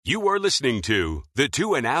You are listening to the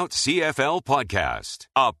Two and Out CFL podcast,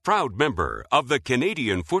 a proud member of the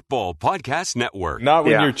Canadian Football Podcast Network. Not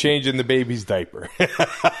when you're changing the baby's diaper.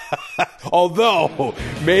 Although,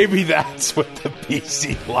 maybe that's what the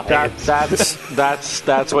PC Lions...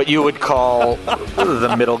 That's what you would call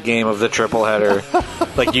the middle game of the triple header.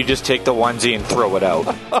 Like, you just take the onesie and throw it out.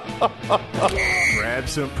 Grab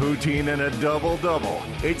some poutine and a double-double.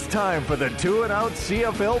 It's time for the Two and Out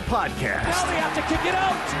CFL podcast. Now they have to kick it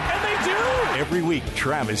out, and they do! Every week,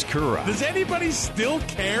 Travis Kura. Does anybody still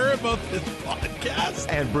care about this podcast?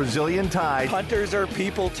 And Brazilian Tide. Hunters are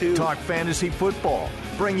people, too. Talk fantasy football,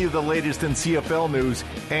 bring you the latest in CFL news,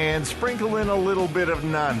 and sprinkle in a little bit of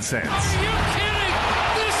nonsense. Are you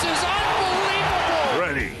kidding? This is unbelievable!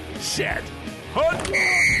 Ready, set, hunt!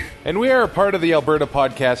 And we are a part of the Alberta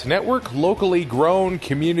Podcast Network, locally grown,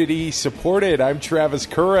 community supported. I'm Travis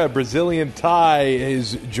Kura. Brazilian Ty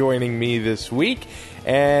is joining me this week.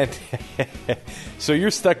 And so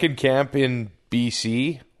you're stuck in camp in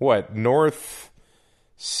BC. What, north,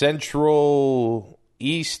 central,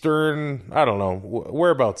 eastern? I don't know.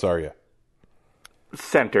 Whereabouts are you?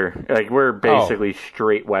 Center. Like, we're basically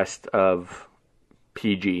straight west of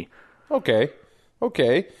PG. Okay.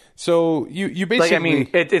 So you basically, like, I mean,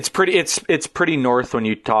 it's pretty north when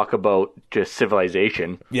you talk about just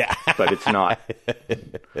civilization. Yeah, but it's not.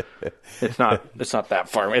 It's not that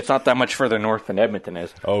far. It's not that much further north than Edmonton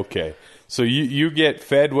is. Okay, so you get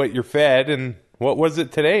fed what you're fed, and what was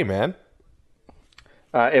it today, man?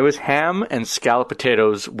 It was ham and scalloped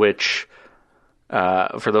potatoes, which,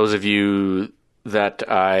 for those of you that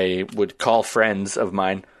I would call friends of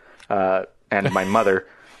mine, and my mother.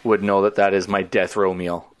 Would know that is my death row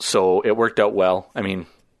meal. So it worked out well. I mean,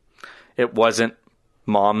 it wasn't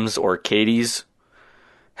Mom's or Katie's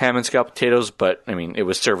ham and scalloped potatoes, but, I mean, it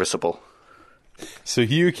was serviceable. So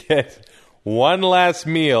you get one last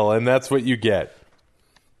meal, and that's what you get.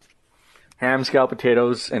 Ham, scalloped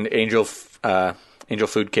potatoes, and angel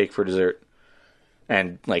food cake for dessert.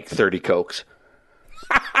 And, like, 30 Cokes.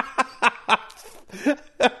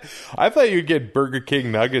 I thought you'd get Burger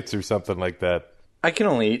King nuggets or something like that. I can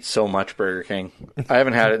only eat so much Burger King. I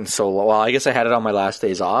haven't had it in so long. Well, I guess I had it on my last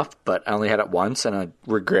days off, but I only had it once, and I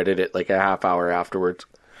regretted it like a half hour afterwards.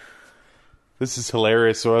 This is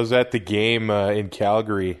hilarious. So I was at the game in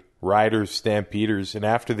Calgary, Riders, Stampeders, and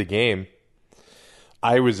after the game,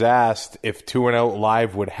 I was asked if Two and Out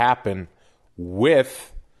Live would happen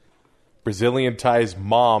with Brazilian Ty's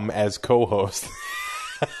mom as co-host.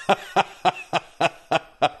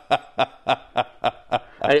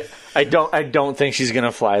 I don't think she's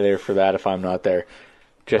gonna fly there for that if I'm not there.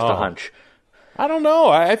 Just a hunch. I don't know.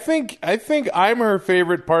 I think I'm her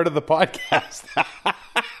favorite part of the podcast.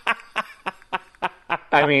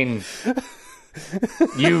 I mean,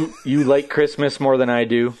 you like Christmas more than I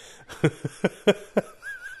do.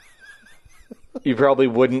 You probably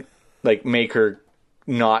wouldn't like make her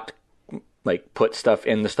not like put stuff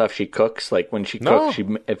in the stuff she cooks. Like when she cooks,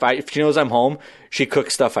 if she knows I'm home, she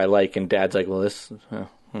cooks stuff I like, and Dad's like, well, this.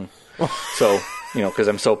 So, because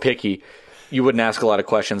I'm so picky, you wouldn't ask a lot of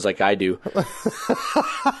questions like I do.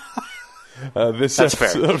 This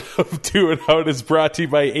episode of Two and Out is brought to you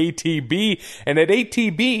by ATB. And at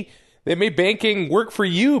ATB, they make banking work for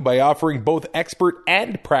you by offering both expert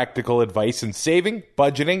and practical advice in saving,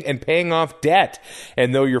 budgeting, and paying off debt.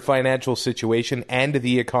 And though your financial situation and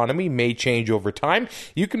the economy may change over time,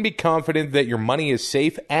 you can be confident that your money is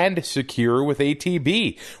safe and secure with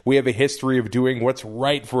ATB. We have a history of doing what's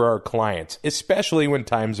right for our clients, especially when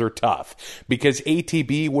times are tough, because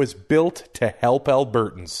ATB was built to help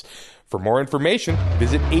Albertans. For more information,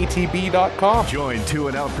 visit atb.com. Join Two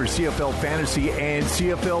and Out for CFL Fantasy and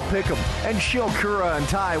CFL Pick'em and show Kura and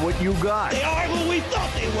Ty what you got. They are who we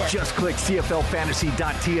thought they were. Just click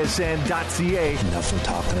cflfantasy.tsn.ca. Enough from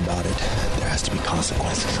talking about it. There has to be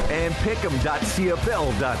consequences. And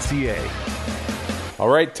pick'em.cfl.ca. All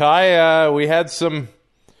right, Ty, we had some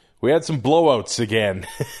blowouts again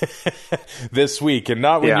this week, and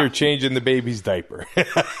not when you're changing the baby's diaper.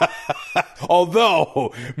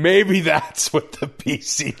 Although maybe that's what the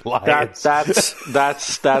PC Lions.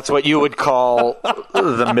 That's what you would call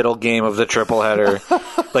the middle game of the triple header.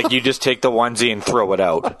 Like, you just take the onesie and throw it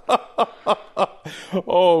out.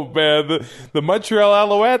 Oh man, the Montreal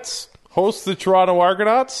Alouettes host the Toronto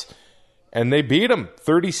Argonauts, and they beat them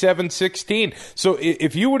 37-16. So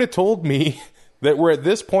if you would have told me that we're at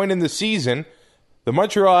this point in the season, the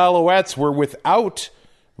Montreal Alouettes were without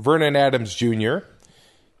Vernon Adams Jr.,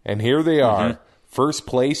 and here they are, first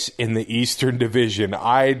place in the Eastern Division.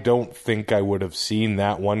 I don't think I would have seen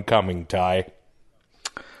that one coming, Ty.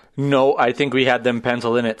 No, I think we had them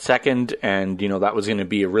penciled in at second, and that was going to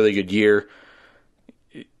be a really good year.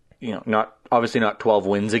 Not 12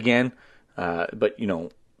 wins again, but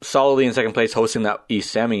solidly in second place, hosting that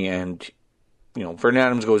East Semi, and Vernon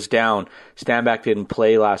Adams goes down. Stanback didn't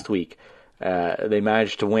play last week. They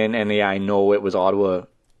managed to win, and I know it was Ottawa,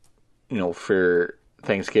 for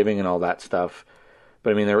Thanksgiving and all that stuff.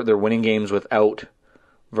 But I mean, they're winning games without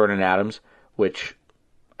Vernon Adams, which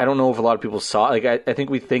I don't know if a lot of people saw. Like I think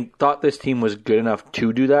we thought this team was good enough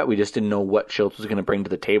to do that. We just didn't know what Schultz was going to bring to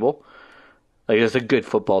the table. Like it's a good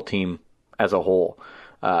football team as a whole,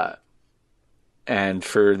 and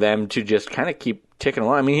for them to just kind of keep ticking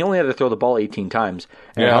along. I mean, he only had to throw the ball 18 times,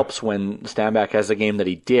 and it helps when Stanback has the game that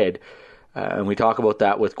he did. And we talk about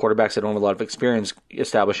that with quarterbacks that don't have a lot of experience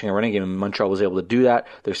establishing a running game, and Montreal was able to do that.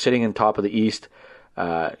 They're sitting in top of the East.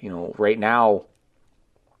 Right now,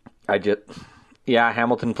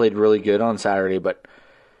 Hamilton played really good on Saturday, but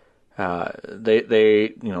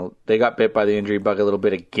they got bit by the injury bug a little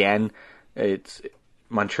bit again. They've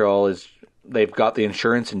got the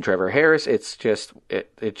insurance in Trevor Harris. It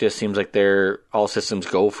just seems like they're all systems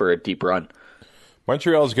go for a deep run.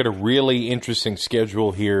 Montreal's got a really interesting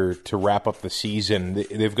schedule here to wrap up the season.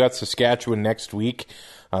 They've got Saskatchewan next week.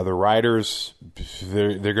 The Riders,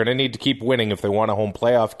 they're going to need to keep winning if they want a home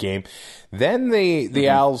playoff game. Then the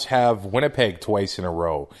Owls have Winnipeg twice in a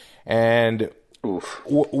row. And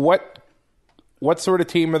what sort of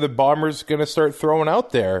team are the Bombers going to start throwing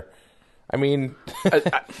out there? I mean,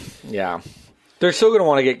 yeah, they're still going to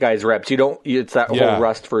want to get guys reps. It's that whole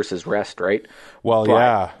rust versus rest, right? Well,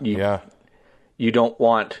 but You don't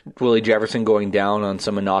want Willie Jefferson going down on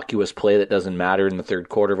some innocuous play that doesn't matter in the third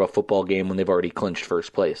quarter of a football game when they've already clinched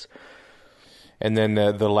first place. And then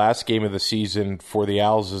the last game of the season for the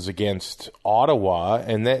Owls is against Ottawa.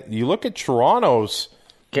 And then you look at Toronto's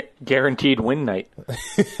guaranteed win night.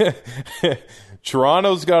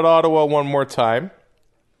 Toronto's got Ottawa one more time.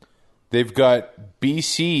 They've got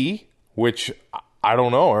BC, which I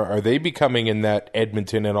don't know. Are they becoming in that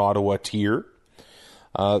Edmonton and Ottawa tier?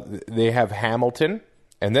 They have Hamilton,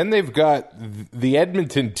 and then they've got the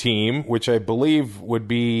Edmonton team, which I believe would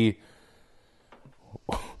be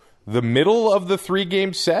the middle of the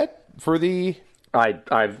 3-game set for the.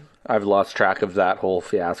 I've lost track of that whole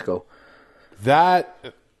fiasco.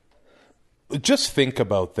 Just think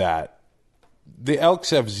about that. The Elks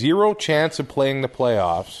have zero chance of playing the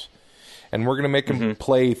playoffs, and we're going to make them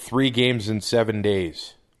play 3 games in 7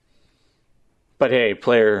 days. But hey,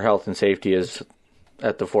 player health and safety is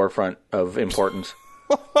at the forefront of importance.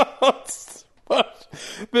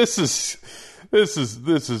 This is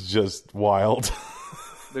just wild.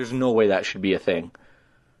 There's no way that should be a thing.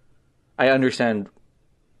 I understand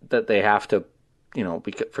that they have to,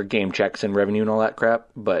 for game checks and revenue and all that crap,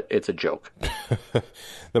 but it's a joke.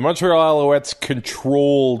 The Montreal Alouettes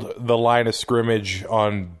controlled the line of scrimmage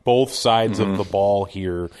on both sides of the ball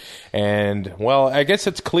here. And, well, I guess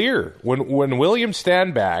it's clear. When William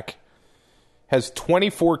Stanback has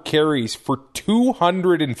 24 carries for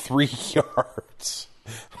 203 yards.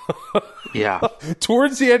 Yeah.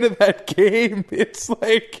 Towards the end of that game, it's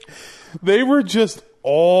like they were just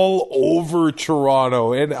all over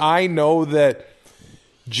Toronto. And I know that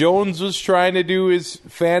Jones was trying to do his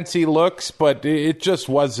fancy looks, but it just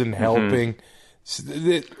wasn't helping.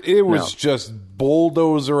 It was just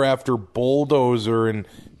bulldozer after bulldozer, and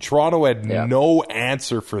Toronto had no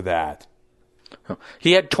answer for that.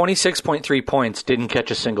 He had 26.3 points, didn't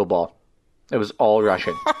catch a single ball. It was all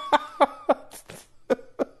rushing.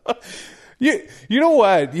 You know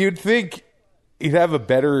what? You'd think he'd have a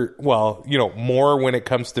better, more when it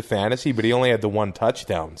comes to fantasy, but he only had the 1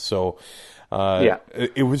 touchdown. So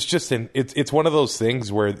it was just it's one of those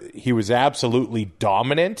things where he was absolutely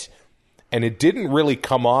dominant, and it didn't really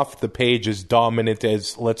come off the page as dominant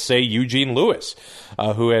as, let's say, Eugene Lewis,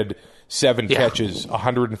 who had 7 catches,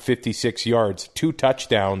 156 yards, 2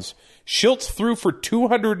 touchdowns. Schultz threw for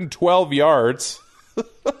 212 yards.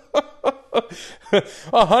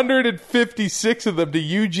 156 of them to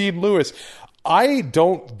Eugene Lewis. I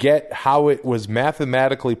don't get how it was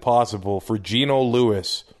mathematically possible for Geno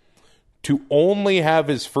Lewis to only have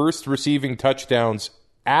his first receiving touchdowns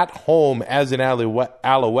at home as an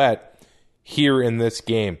Alouette here in this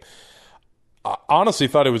game. I honestly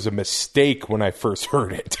thought it was a mistake when I first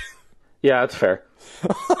heard it. Yeah, that's fair.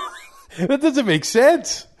 That doesn't make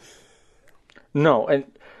sense. No, and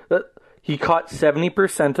he caught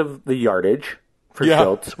 70% of the yardage for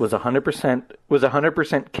Schultz, was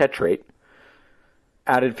 100% catch rate,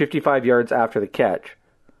 added 55 yards after the catch.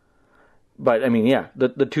 But, I mean,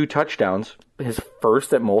 the 2 touchdowns, his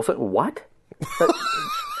first at Molson. What?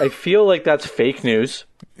 I feel like that's fake news.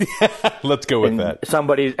 Let's go with that.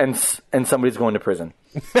 Somebody's going to prison.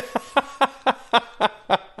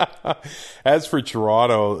 As for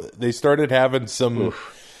Toronto, they started having some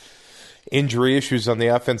injury issues on the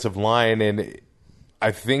offensive line, and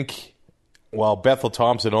I think, Bethel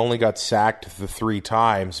Thompson only got sacked the 3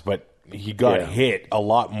 times, but he got hit a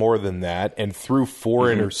lot more than that and threw 4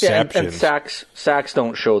 interceptions. Yeah, and sacks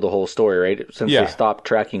don't show the whole story, right? Since they stopped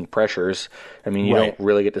tracking pressures, I mean, you don't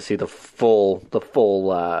really get to see the full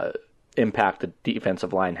impact the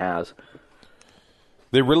defensive line has.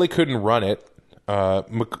 They really couldn't run it.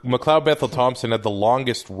 McLeod Bethel Thompson had the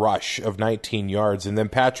longest rush of 19 yards, and then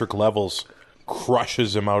Patrick Levels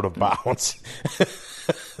crushes him out of bounds.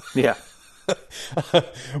 Yeah.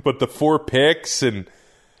 But the 4 picks, and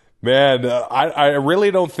man, I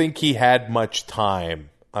really don't think he had much time.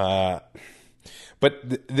 But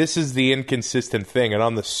this is the inconsistent thing. And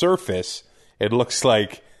on the surface, it looks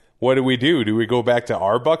like, what do we do? Do we go back to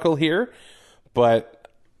Arbuckle here? But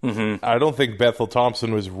I don't think Bethel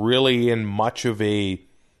Thompson was really in much of a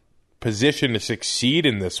position to succeed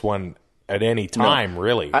in this one at any time,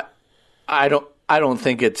 really. I don't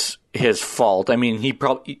think it's his fault. I mean,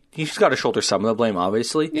 he's got to shoulder some of the blame,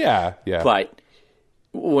 obviously. Yeah. But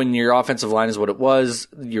when your offensive line is what it was,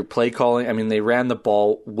 your play calling, I mean, they ran the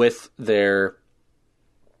ball with their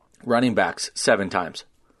running backs 7 times.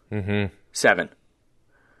 7.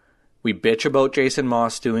 We bitch about Jason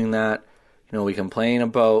Moss doing that. You know, we complain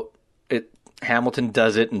about it. Hamilton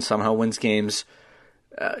does it and somehow wins games.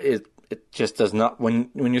 It just does not. When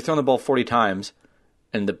you're throwing the ball 40 times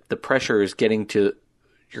and the pressure is getting to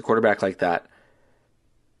your quarterback like that,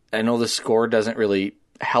 I know the score doesn't really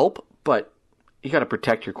help, but you got to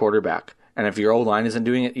protect your quarterback. And if your O-line isn't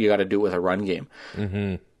doing it, you got to do it with a run game.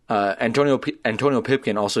 Antonio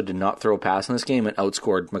Pipkin also did not throw a pass in this game and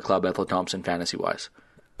outscored McLeod Bethel Thompson fantasy-wise.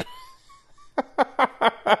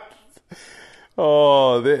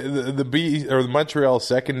 The Montreal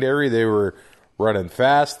secondary, they were running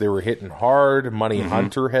fast. They were hitting hard. Money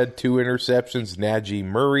Hunter had 2 interceptions. Najee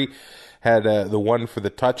Murray had the one for the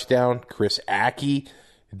touchdown. Chris Aki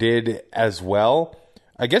did as well.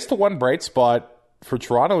 I guess the one bright spot for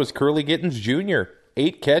Toronto is Curly Gittens Jr.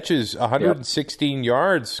 8 catches, 116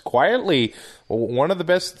 yards. Quietly, one of the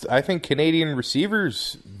best, I think, Canadian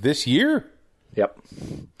receivers this year. Yep.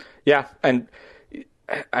 Yeah, and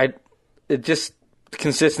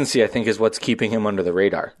consistency, I think, is what's keeping him under the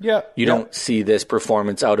radar. Yeah. You don't see this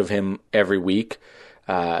performance out of him every week.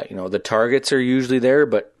 The targets are usually there,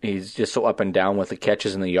 but he's just so up and down with the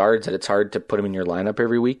catches and the yards that it's hard to put him in your lineup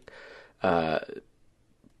every week.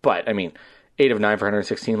 But, I mean, 8 of 9 for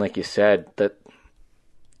 116, like you said, that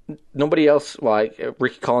nobody else,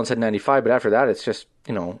 Ricky Collins had 95, but after that, it's just,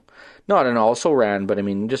 not an also ran, but I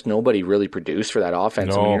mean, just nobody really produced for that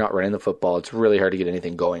offense. No. When you're not running the football, it's really hard to get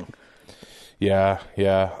anything going. Yeah.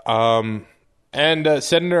 And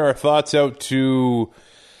sending our thoughts out to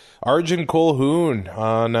Arjun Colquhoun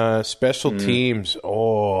on special teams.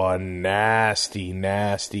 Oh, a nasty,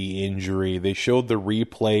 nasty injury. They showed the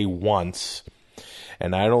replay once,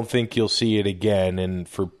 and I don't think you'll see it again, and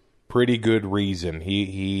for pretty good reason.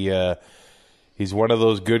 He's one of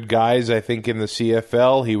those good guys, I think, in the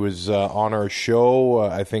CFL. He was on our show,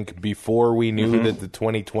 I think, before we knew that the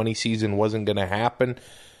 2020 season wasn't going to happen.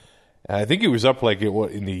 I think he was up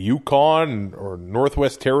in the Yukon or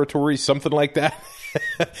Northwest Territories, something like that.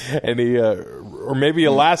 And he, or maybe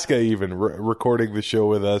Alaska even, recording the show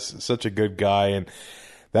with us. Such a good guy. And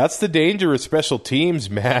that's the danger of special teams,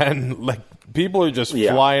 man. Like, people are just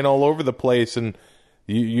flying all over the place, and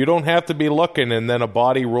you don't have to be looking, and then a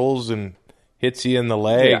body rolls and hits you in the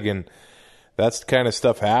leg, and that's the kind of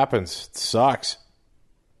stuff happens. It sucks.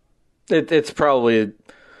 It's probably,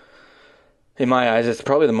 in my eyes, it's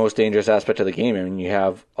probably the most dangerous aspect of the game. I mean, you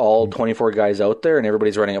have all 24 guys out there, and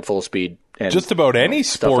everybody's running at full speed. And just about any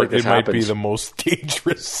sport, like it might be the most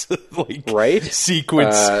dangerous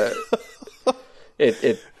sequence.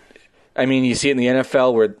 I mean, you see it in the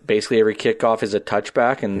NFL where basically every kickoff is a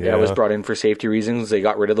touchback, and that was brought in for safety reasons. They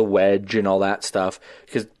got rid of the wedge and all that stuff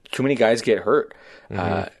because too many guys get hurt.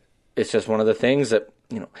 It's just one of the things that,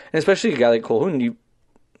 and especially a guy like Colquhoun,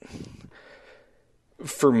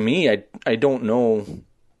 for me, I don't know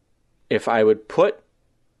if I would put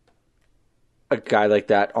a guy like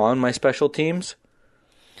that on my special teams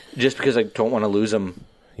just because I don't want to lose him.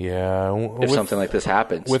 Yeah, if something like this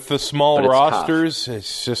happens. With the small rosters,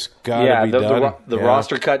 it's just got to be done. The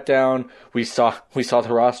roster cut down. We saw the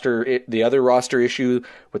roster, the other roster issue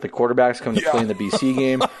with the quarterbacks coming to play in the BC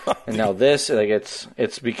game, and now this.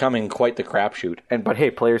 It's becoming quite the crapshoot. But hey,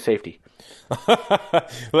 player safety.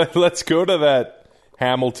 Let's go to that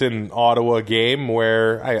Hamilton-Ottawa game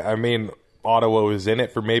where, I mean, Ottawa was in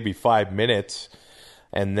it for maybe 5 minutes,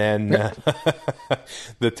 and then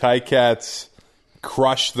the Ticats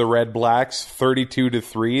crushed the Red Blacks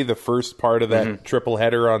 32-3, the first part of that triple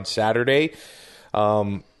header on Saturday.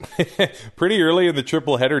 Pretty early in the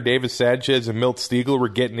triple header, Davis Sanchez and Milt Stiegel were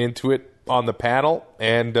getting into it on the panel,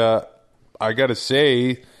 and I got to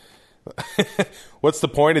say, what's the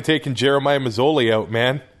point of taking Jeremiah Masoli out,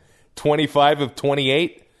 man? 25 of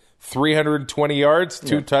 28, 320 yards,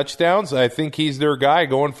 2 touchdowns. I think he's their guy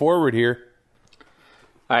going forward here.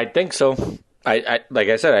 I think so. I like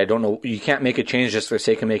I said, I don't know. You can't make a change just for the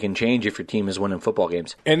sake of making change if your team is winning football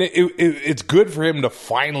games. And it's good for him to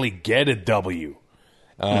finally get a W.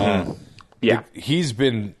 Yeah. He's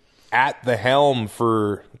been at the helm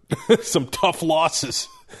for some tough losses.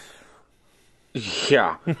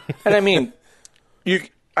 Yeah. And I mean,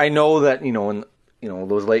 I know that, when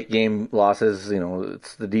those late game losses,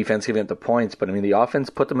 it's the defense giving up the points, but I mean, the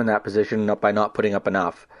offense put them in that position by not putting up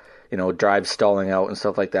enough, drives stalling out and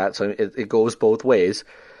stuff like that. So it goes both ways.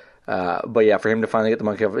 But yeah, for him to finally get the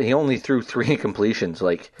monkey off, he only threw 3 completions.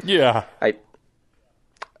 I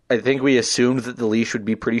think we assumed that the leash would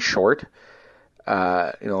be pretty short.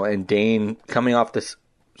 And Dane coming off this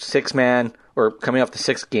 6-man or coming off the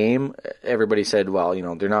 6th game, everybody said, well,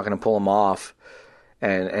 they're not going to pull him off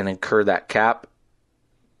and incur that cap,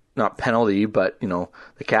 not penalty, but, the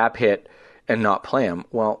cap hit and not play him.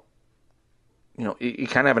 Well, you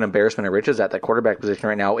kind of have an embarrassment of riches at that quarterback position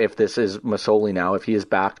right now if this is Masoli now, if he is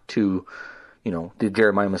back to, the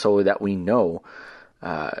Jeremiah Masoli that we know.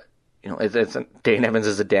 Dane Evans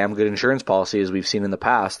is a damn good insurance policy, as we've seen in the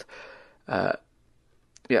past. Why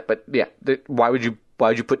would you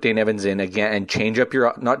put Dane Evans in again and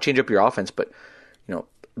not change up your offense, but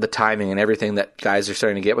the timing and everything that guys are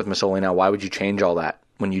starting to get with Masoli now? Why would you change all that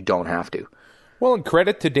when you don't have to? Well, and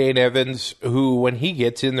credit to Dane Evans, who, when he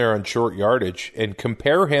gets in there on short yardage, and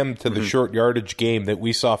compare him to the short yardage game that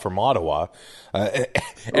we saw from Ottawa,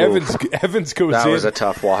 Evans goes in. That was a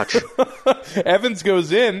tough watch. Evans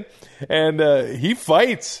goes in, and he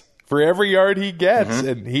fights for every yard he gets,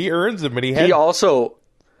 and he earns them. And he also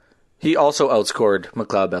outscored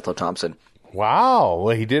McLeod Bethel Thompson. Wow.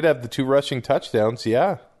 Well, he did have the 2 rushing touchdowns,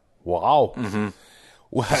 yeah. Wow.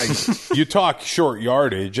 Well, you talk short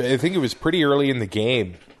yardage. I think it was pretty early in the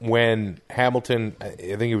game when Hamilton, I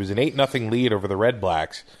think it was an 8-0 lead over the Red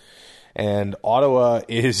Blacks, and Ottawa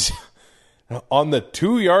is on the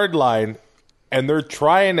 2-yard line, and they're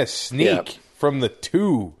trying to sneak from the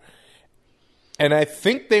 2. And I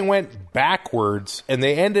think they went backwards, and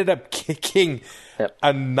they ended up kicking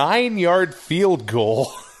a 9-yard field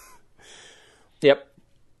goal. Yep.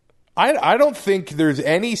 I don't think there's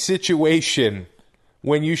any situation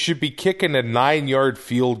when you should be kicking a 9-yard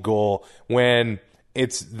field goal when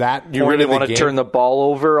it's that point You really of the want to game. turn the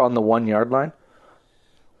ball over on the 1-yard line?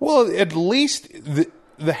 Well, at least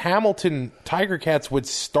the Hamilton Tiger Cats would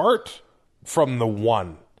start from the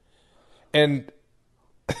 1. And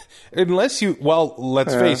unless you,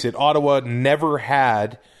 let's face it, Ottawa never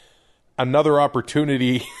had another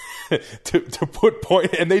opportunity to put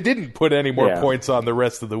point, and they didn't put any more points on the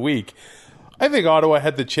rest of the week. I think Ottawa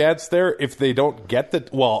had the chance there if they don't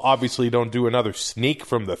get obviously don't do another sneak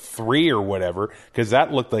from the 3 or whatever, because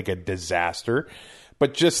that looked like a disaster.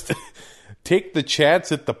 But just take the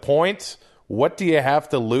chance at the points. What do you have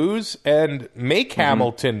to lose? And make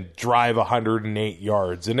Hamilton drive 108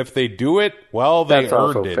 yards. And if they do it, well, they That's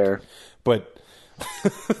earned also it. fair. But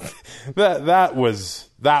that was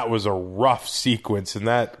a rough sequence, and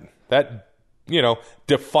that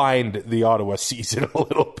defined the Ottawa season a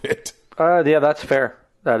little bit. Yeah, that's fair.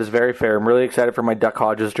 That is very fair. I'm really excited for my Duck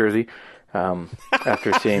Hodges jersey.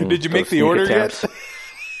 After seeing, did you make the order yet?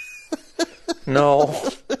 No,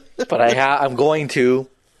 but I'm going to.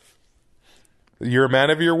 You're a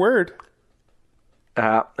man of your word.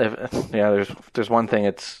 There's one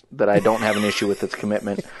thing that I don't have an issue with. It's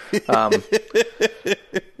commitment.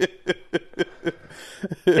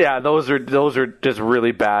 Yeah, those are just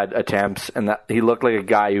really bad attempts, and that he looked like a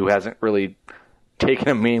guy who hasn't really taken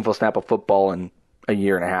a meaningful snap of football in a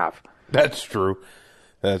year and a half. That's true.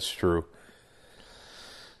 I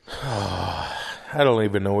don't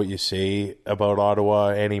even know what you say about Ottawa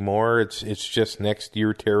anymore. It's just next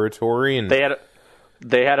year territory, and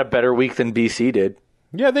they had a better week than BC did.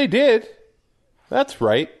 Yeah, they did. That's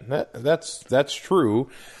right. That's true.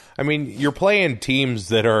 I mean, you're playing teams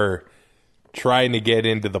that are trying to get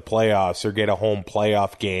into the playoffs or get a home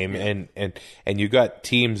playoff game, and you got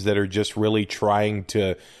teams that are just really trying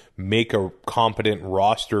to make a competent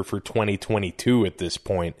roster for 2022 at this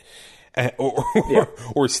point,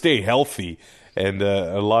 or stay healthy. And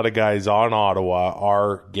a lot of guys on Ottawa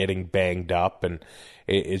are getting banged up, and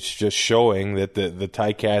it's just showing that the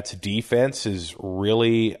Ticats defense is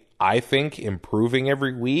really, I think, improving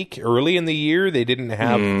every week. Early in the year, they didn't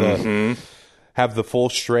have the full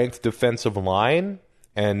strength defensive line,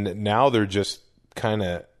 and now they're just kind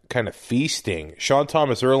of feasting. Sean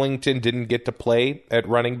Thomas Erlington didn't get to play at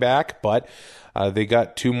running back, but they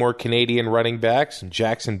got 2 more Canadian running backs.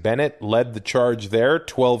 Jackson Bennett led the charge there,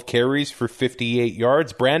 12 carries for 58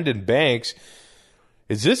 yards. Brandon Banks,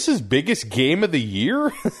 is this his biggest game of the year?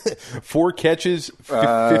 4 catches,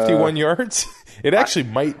 51 yards? It actually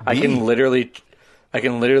might be. I can literally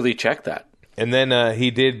check that. And then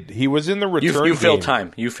he was in the return game.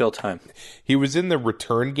 You fill time. He was in the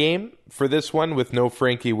return game for this one with no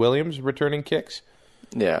Frankie Williams returning kicks.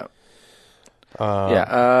 Yeah.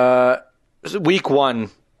 Week 1,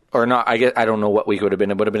 or not, I don't know what week it would have been.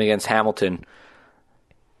 It would have been against Hamilton,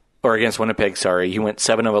 or against Winnipeg, sorry. He went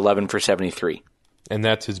 7 of 11 for 73. And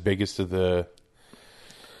that's his biggest of the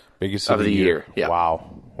year. Yeah.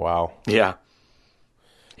 Wow. Yeah.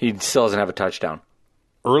 He still doesn't have a touchdown.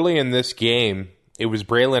 Early in this game, it was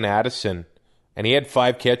Braylon Addison, and he had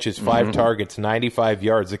 5 catches, 5 targets, 95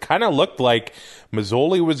 yards. It kind of looked like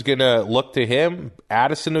Mazzoli was going to look to him.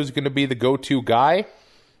 Addison was going to be the go-to guy.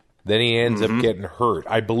 Then he ends up getting hurt.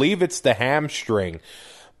 I believe it's the hamstring,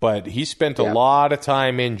 but he spent a lot of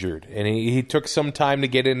time injured, and he took some time to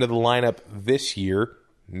get into the lineup this year.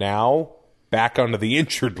 Now, back onto the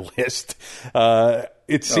injured list.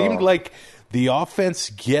 It seemed like the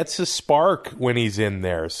offense gets a spark when he's in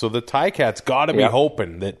there, so the Ticats got to be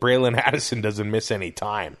hoping that Braylon Addison doesn't miss any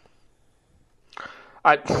time.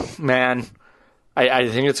 I think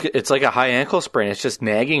it's like a high ankle sprain. It's just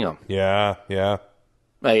nagging him. Yeah.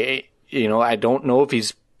 I don't know if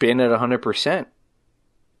he's been at 100%.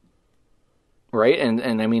 Right?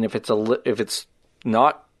 And I mean, if it's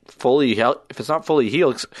not fully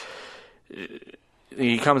healed,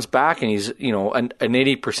 he comes back and he's, an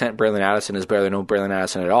 80% Braylon Addison is better than no Braylon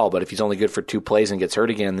Addison at all. But if he's only good for 2 plays and gets hurt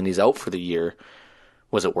again, then he's out for the year.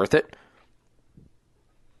 Was it worth it?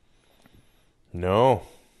 No.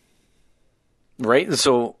 Right?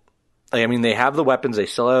 So, I mean, they have the weapons. They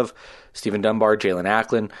still have Stephen Dunbar, Jalen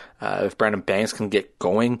Acklin. If Brandon Banks can get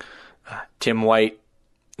going, Tim White,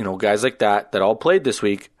 guys like that all played this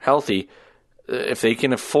week healthy. If they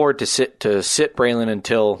can afford to sit Braylon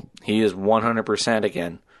until he is 100%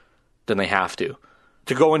 again, then they have to.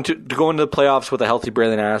 To go into the playoffs with a healthy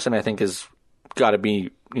Braylon Addison, I think has got to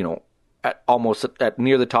be almost at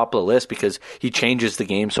near the top of the list, because he changes the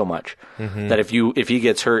game so much that if he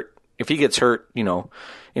gets hurt,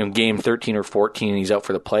 in game 13 or 14 and he's out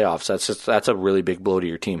for the playoffs, that's a really big blow to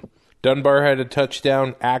your team. Dunbar had a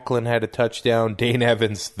touchdown. Acklin had a touchdown. Dane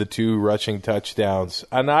Evans, the 2 rushing touchdowns.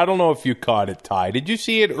 And I don't know if you caught it, Ty. Did you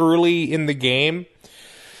see it early in the game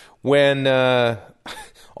when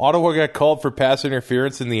Ottawa got called for pass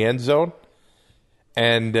interference in the end zone?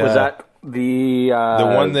 And was that the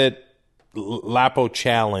one that Lapo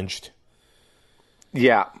challenged?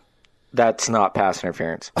 Yeah, that's not pass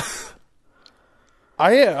interference.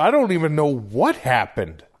 I don't even know what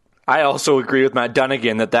happened. I also agree with Matt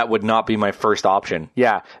Dunnigan that would not be my first option.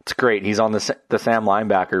 Yeah, it's great. He's on the Sam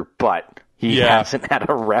linebacker, but he hasn't had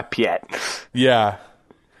a rep yet. Yeah.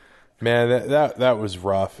 Man, that was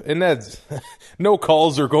rough. And that's no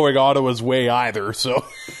calls are going Ottawa's way either, so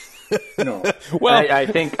no. Well, I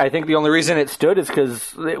think the only reason it stood is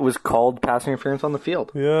because it was called pass interference on the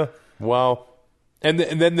field. Yeah. Wow. And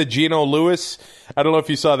then the Geno Lewis, I don't know if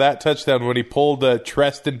you saw that touchdown when he pulled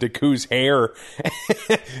Treston Decoe's hair.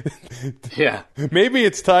 Yeah. Maybe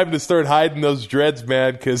it's time to start hiding those dreads,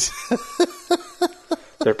 man, because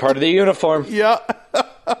they're part of the uniform. Yeah.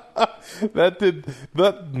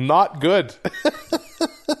 That not good.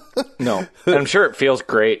 No. I'm sure it feels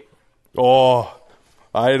great. Oh,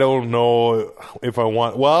 I don't know if I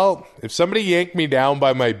want. Well, if somebody yanked me down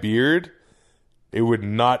by my beard, it would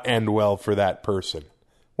not end well for that person.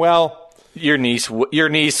 Well, your niece or your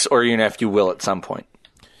nephew will at some point,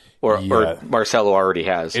 or Marcelo already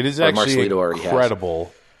has. It is actually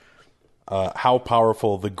incredible how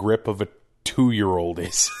powerful the grip of a 2-year-old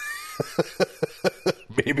is.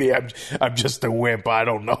 Maybe I'm just a wimp. I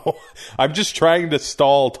don't know. I'm just trying to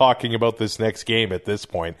stall talking about this next game at this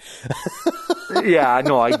point. Yeah,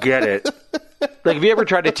 no, I get it. Like, have you ever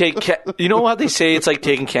tried to take... you know how they say it's like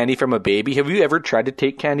taking candy from a baby? Have you ever tried to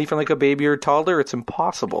take candy from, like, a baby or a toddler? It's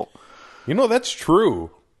impossible. That's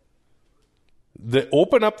true.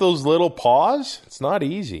 Open up those little paws, it's not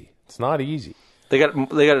easy. It's not easy. They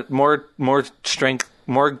got more strength,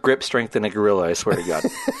 more grip strength than a gorilla, I swear to God.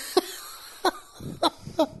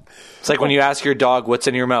 It's like when you ask your dog what's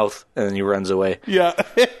in your mouth, and then he runs away. Yeah.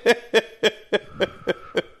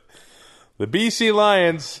 The BC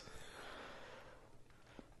Lions.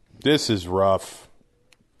 This is rough.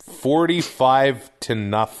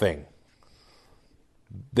 45-0.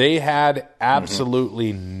 They had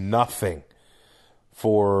absolutely nothing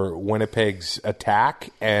for Winnipeg's attack,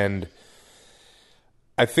 and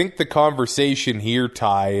I think the conversation here,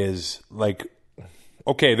 Ty, is like,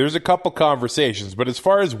 okay, there's a couple conversations, but as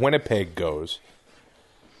far as Winnipeg goes,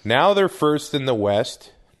 now they're first in the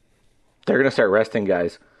West. They're going to start resting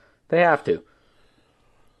guys. They have to.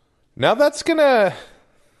 Now that's going to...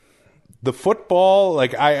 The football,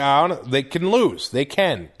 like, they can lose. They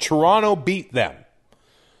can. Toronto beat them.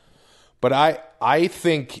 But I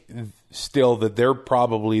think still that they're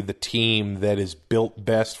probably the team that is built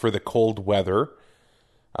best for the cold weather.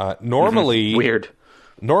 Normally... Weird.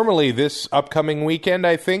 Normally, this upcoming weekend,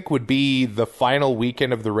 I think, would be the final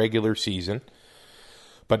weekend of the regular season.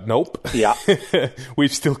 But nope. Yeah.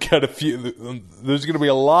 We've still got a few. There's going to be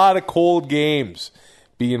a lot of cold games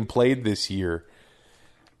being played this year.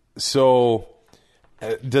 So,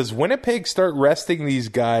 does Winnipeg start resting these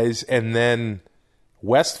guys, and then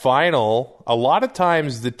West Final, a lot of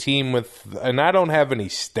times the team with, and I don't have any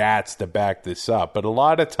stats to back this up, but a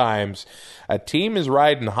lot of times a team is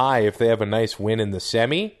riding high if they have a nice win in the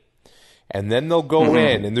semi, and then they'll go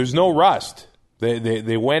in, and there's no rust.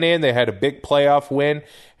 They went in, they had a big playoff win,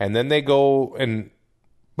 and then they go and...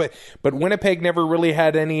 But Winnipeg never really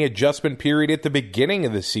had any adjustment period at the beginning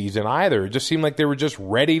of the season either. It just seemed like they were just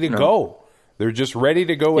ready to go. They're just ready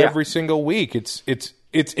to go every single week. It's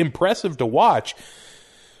impressive to watch.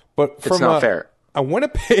 But from a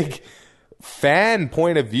Winnipeg fan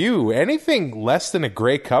point of view, anything less than a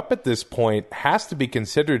Grey Cup at this point has to be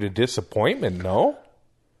considered a disappointment, no?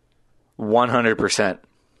 100%.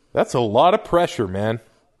 That's a lot of pressure, man.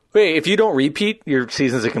 Wait, if you don't repeat, your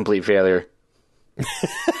season's a complete failure.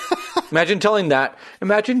 Imagine telling that.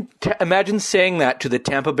 Imagine saying that to the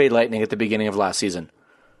Tampa Bay Lightning at the beginning of last season.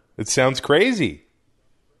 It sounds crazy.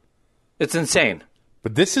 It's insane.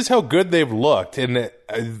 But this is how good they've looked, and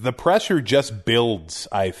the pressure just builds,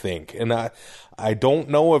 I think. And I don't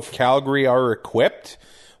know if Calgary are equipped,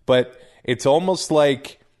 but it's almost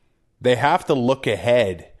like they have to look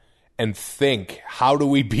ahead and think, how do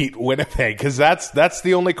we beat Winnipeg? Because that's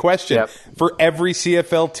the only question. For every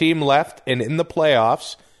CFL team left and in the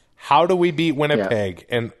playoffs, how do we beat Winnipeg?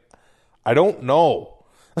 And I don't know.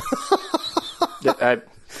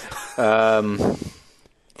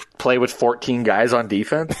 Play with 14 guys on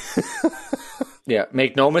defense.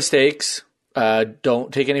 Make no mistakes.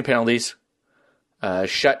 Don't take any penalties.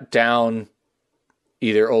 Shut down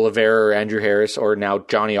either Oliveira or Andrew Harris, or now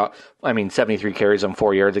Johnny. 73 carries on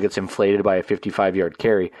 4 yards. It gets inflated by a 55-yard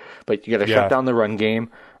carry. But you got to shut down the run game.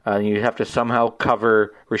 You have to somehow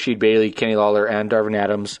cover Rasheed Bailey, Kenny Lawler, and Darvin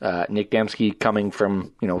Adams. Nick Dembski coming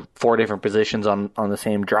from 4 different positions on the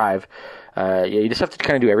same drive. You just have to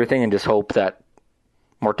kind of do everything and just hope that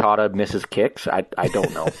Mortada misses kicks. I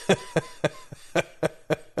don't know.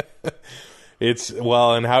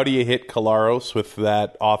 And how do you hit Collaros with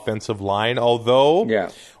that offensive line? Although,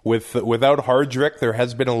 without Hardrick, there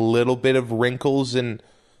has been a little bit of wrinkles in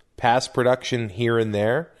pass production here and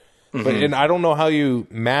there. And I don't know how you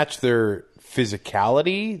match their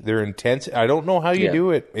physicality, their intensity. I don't know how you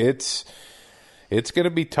do it. It's going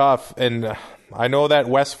to be tough. And I know that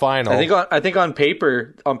West Final. I think on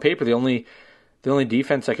paper, the only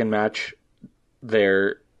defense I can match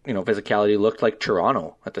their physicality looked like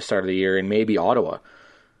Toronto at the start of the year, and maybe Ottawa.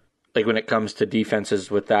 Like when it comes to defenses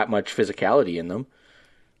with that much physicality in them.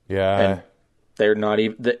 Yeah. And they're not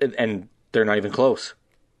even close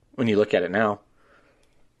when you look at it now.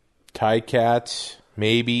 Ticats,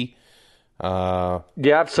 maybe.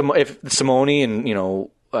 If Simone and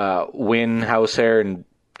Wynn, Hauser, and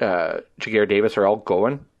Jagger Davis are all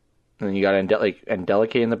going, and then you got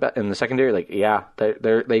Andelike in the secondary.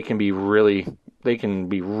 They can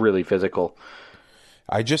be really physical.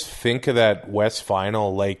 I just think of that West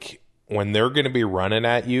Final, like when they're going to be running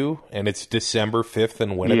at you, and it's December 5th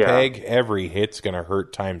in Winnipeg. Every hit's going to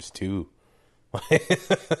hurt times 2.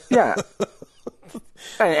 Yeah.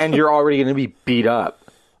 And you're already going to be beat up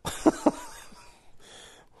from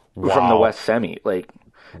the West Semi.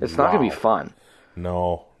 It's not going to be fun.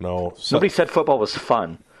 No. Nobody said football was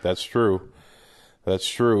fun. That's true.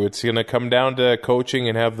 It's going to come down to coaching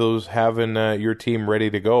and having your team ready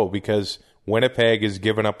to go, because Winnipeg has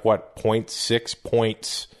given up 0.6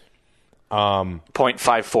 points.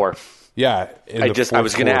 0.54. Yeah. I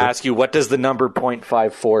was going to ask you, what does the number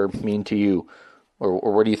 0.54 mean to you?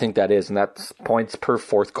 Or what do you think that is? And that's points per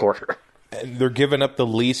fourth quarter. And they're giving up the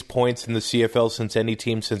least points in the CFL since any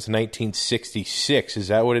team since 1966. Is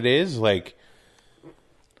that what it is? Like,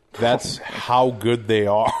 that's how good they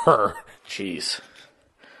are. Jeez.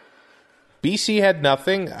 BC had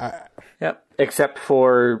nothing. Yep. Except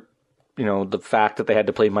for, the fact that they had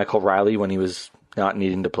to play Michael Riley when he was not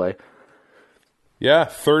needing to play. Yeah,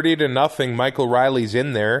 30-0. Michael Riley's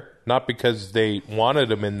in there. Not because they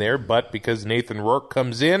wanted him in there, but because Nathan Rourke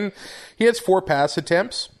comes in. He has 4 pass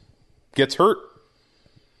attempts. Gets hurt.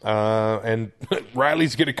 And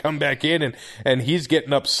Riley's going to come back in, and he's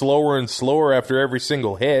getting up slower and slower after every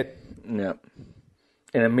single hit. Yep.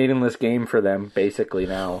 In a meaningless game for them, basically,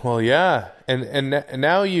 now. Well, yeah. And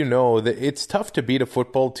now you know that it's tough to beat a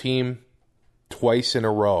football team twice in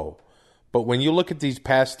a row. But when you look at these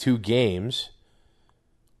past 2 games,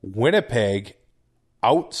 Winnipeg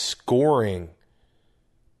outscoring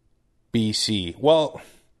BC. Well,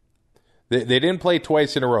 they didn't play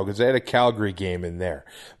twice in a row because they had a Calgary game in there.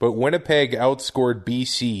 But Winnipeg outscored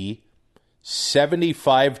BC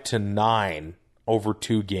 75-9 over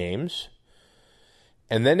 2 games.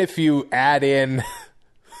 And then if you add in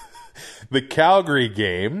the Calgary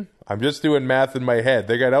game, I'm just doing math in my head,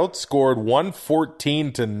 they got outscored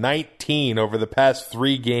 114-19 over the past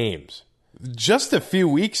 3 games. Just a few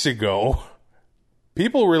weeks ago,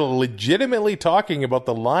 people were legitimately talking about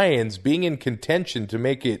the Lions being in contention to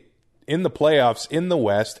make it in the playoffs in the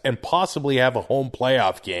West and possibly have a home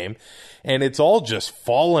playoff game, and it's all just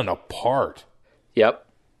fallen apart. Yep.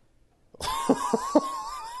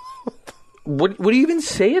 What do you even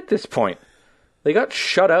say at this point? They got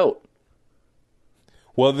shut out.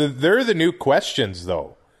 Well, they're the new questions,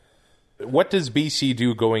 though. What does BC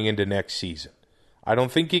do going into next season? I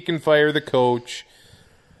don't think he can fire the coach.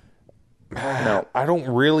 No. I don't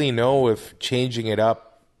really know if changing it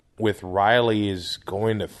up with Riley is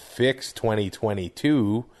going to fix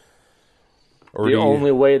 2022. Or the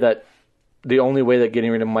only way that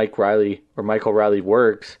getting rid of Michael Riley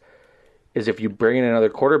works is if you bring in another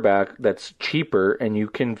quarterback that's cheaper and you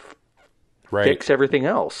can fix everything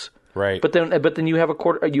else. Right. But then you have a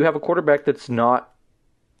quarterback that's not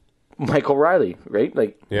Michael Riley, right?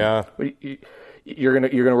 Like, yeah. You're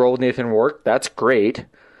gonna roll with Nathan Rourke. That's great.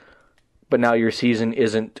 But now your season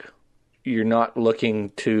isn't. You're not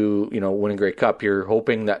looking to win a Grey Cup. You're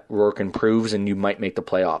hoping that Rourke improves and you might make the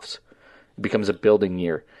playoffs. It becomes a building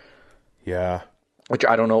year. Yeah. Which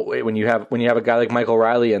I don't know, when you have a guy like Michael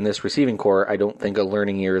Riley and this receiving core, I don't think a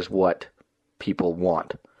learning year is what people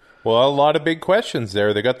want. Well, a lot of big questions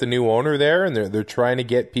there. They got the new owner there, and they're trying to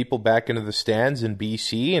get people back into the stands in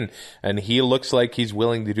BC, and he looks like he's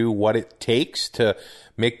willing to do what it takes to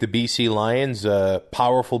make the BC Lions a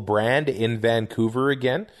powerful brand in Vancouver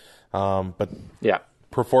again. But yeah,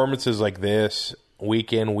 performances like this,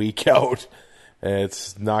 week in, week out,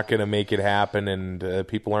 it's not going to make it happen, and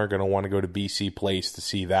people aren't going to want to go to BC Place to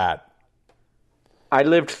see that. I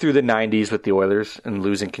lived through the 90s with the Oilers and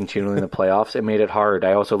losing continually in the playoffs. It made it hard.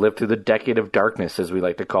 I also lived through the decade of darkness, as we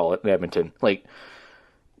like to call it, in Edmonton. Like,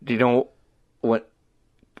 do you know what?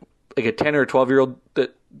 Like a 10 or 12-year-old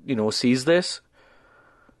that sees this,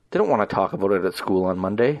 they don't want to talk about it at school on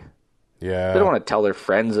Monday. Yeah, they don't want to tell their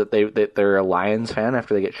friends that they're a Lions fan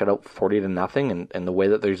after they get shut out 40-0, and the way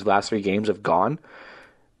that these last 3 games have gone,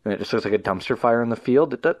 and it just looks like a dumpster fire in the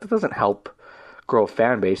field. That doesn't help grow a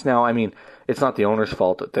fan base. Now, I mean, it's not the owner's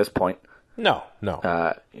fault at this point. No.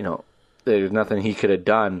 There's nothing he could have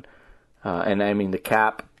done, and I mean the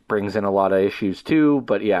cap brings in a lot of issues too.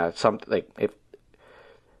 But yeah, if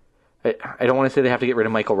I don't want to say they have to get rid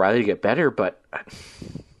of Michael Riley to get better, but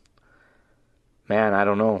man, I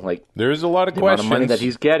don't know. Like, there's a lot of the questions. amount of money that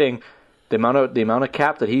he's getting, the amount of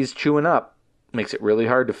cap that he's chewing up makes it really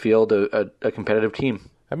hard to field a competitive team.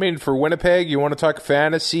 I mean, for Winnipeg, you want to talk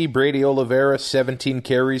fantasy, Brady Oliveira, 17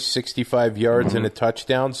 carries, 65 yards, and a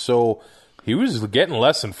touchdown. So he was getting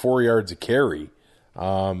less than 4 yards a carry.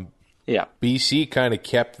 Yeah. BC kind of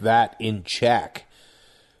kept that in check.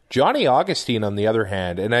 Johnny Augustine, on the other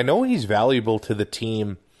hand, and I know he's valuable to the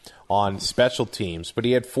team on special teams, but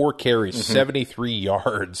he had 4 carries, 73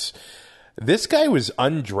 yards. This guy was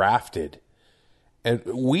undrafted. And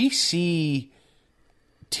we see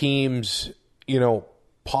teams,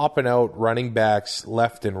 popping out running backs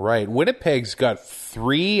left and right. Winnipeg's got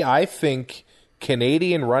 3, I think,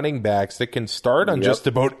 Canadian running backs that can start on just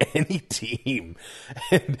about any team.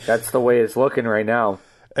 And that's the way it's looking right now.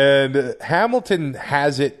 And Hamilton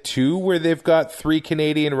has it too, where they've got 3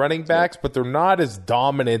 Canadian running backs, but they're not as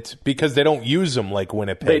dominant because they don't use them like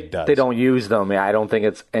Winnipeg does. They don't use them. Yeah, I don't think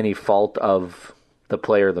it's any fault of the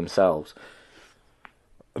player themselves.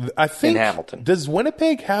 I think in Hamilton. Does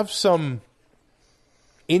Winnipeg have some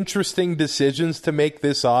interesting decisions to make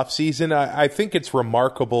this offseason. I think it's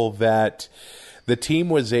remarkable that the team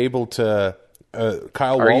was able to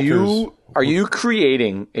Kyle Walters. Are you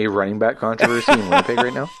creating a running back controversy in Winnipeg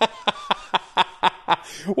right now?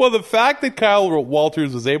 Well, the fact that Kyle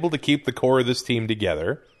Walters was able to keep the core of this team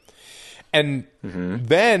together and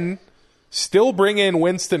then still bring in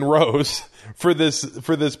Winston Rose for this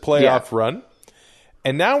playoff run.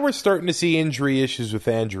 And now we're starting to see injury issues with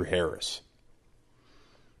Andrew Harris.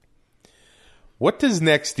 What does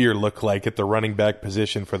next year look like at the running back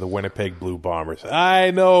position for the Winnipeg Blue Bombers? I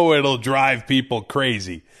know it'll drive people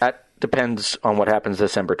crazy. That depends on what happens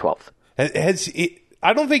December 12th.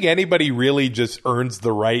 I don't think anybody really just earns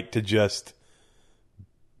the right to just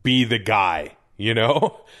be the guy, you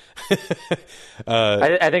know?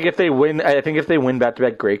 I think if they win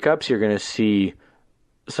back-to-back Grey Cups, you're going to see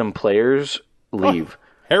some players leave.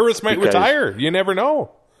 Harris might retire. You never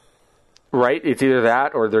know. Right? It's either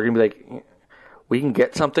that or they're going to be like, we can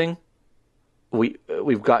get something.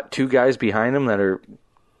 We've got two guys behind them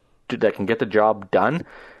that can get the job done,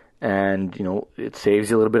 and it saves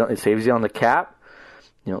you a little bit. It saves you on the cap.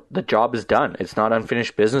 The job is done. It's not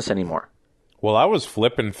unfinished business anymore. Well, I was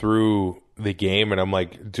flipping through the game, and I'm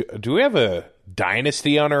like, do we have a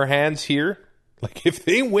dynasty on our hands here? Like, if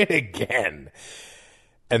they win again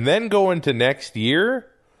and then go into next year,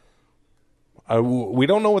 we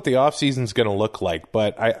don't know what the offseason's going to look like,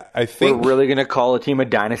 but I think... We're really going to call a team a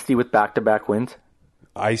dynasty with back-to-back wins?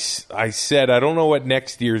 I said I don't know what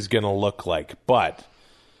next year's going to look like, but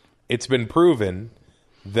it's been proven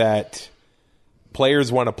that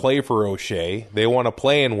players want to play for O'Shea. They want to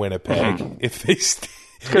play in Winnipeg. If they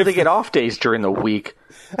because they get off days during the week.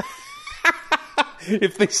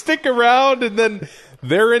 If they stick around and then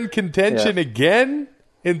they're in contention again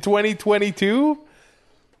in 2022,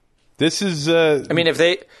 this is. I mean, if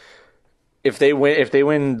they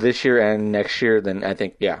win this year and next year, then I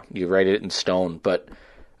think you write it in stone. But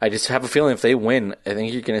I just have a feeling if they win, I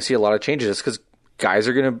think you're going to see a lot of changes. Because guys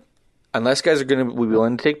are going to be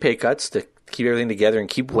willing to take pay cuts to keep everything together and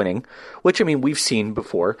keep winning, which, I mean, we've seen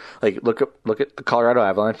before. Like, look at the Colorado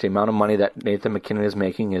Avalanche. The amount of money that Nathan McKinnon is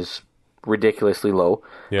making is ridiculously low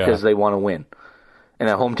because they want to win. And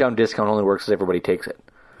a hometown discount only works as everybody takes it.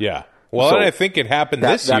 Yeah. Well, and I think it happened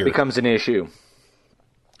this year. That becomes an issue.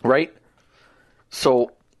 Right?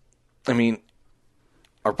 So, I mean,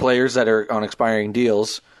 our players that are on expiring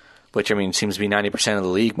deals, which, I mean, seems to be 90% of the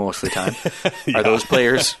league most of the time, are those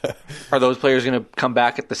players going to come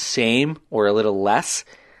back at the same or a little less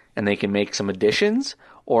and they can make some additions?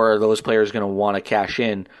 Or are those players going to want to cash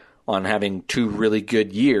in on having 2 really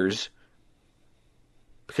good years?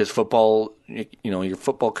 Because football, your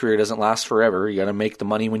football career doesn't last forever. You got to make the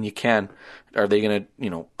money when you can. Are they going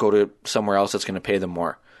to, go to somewhere else that's going to pay them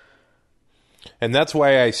more? And that's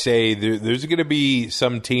why I say there's going to be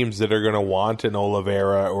some teams that are going to want an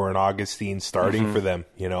Oliveira or an Augustine starting for them,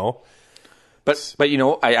 But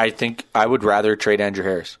I think I would rather trade Andrew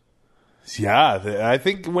Harris. Yeah, I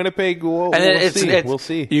think Winnipeg we'll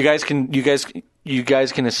see. You guys can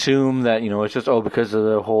assume that it's just because of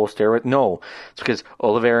the whole steroid. No, it's because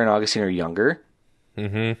Oliveira and Augustine are younger.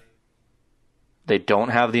 Mm-hmm. They don't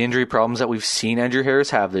have the injury problems that we've seen Andrew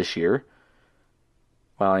Harris have this year.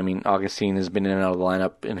 Well, I mean, Augustine has been in and out of the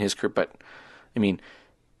lineup in his career, but I mean,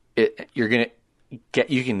 you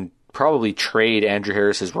can probably trade Andrew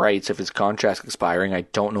Harris's rights if his contract's expiring. I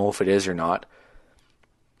don't know if it is or not.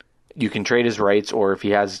 You can trade his rights, or if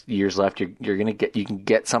he has years left, you can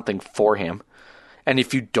get something for him. And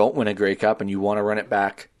if you don't win a Grey Cup and you want to run it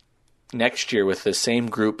back next year with the same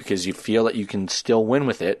group because you feel that you can still win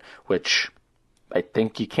with it, which I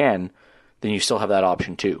think you can, then you still have that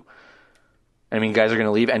option too. I mean, guys are going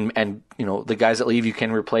to leave, and the guys that leave you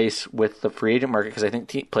can replace with the free agent market because I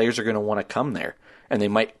think players are going to want to come there, and they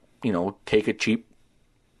might take a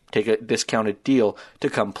discounted deal to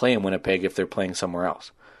come play in Winnipeg if they're playing somewhere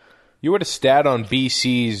else. You had a stat on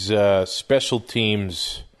BC's special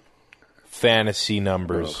teams fantasy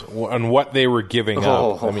numbers on what they were giving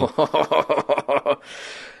up. I mean,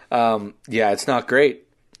 it's not great.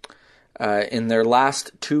 In their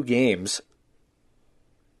last 2 games,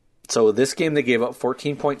 so this game they gave up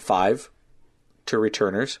 14.5 to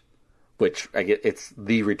returners, which I get it's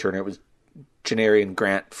the returner. It was Gennari and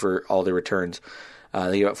Grant for all the returns.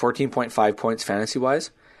 They gave up 14.5 points fantasy-wise,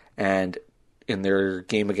 and in their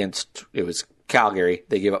game against, it was Calgary,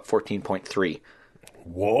 they gave up 14.3.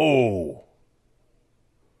 Whoa.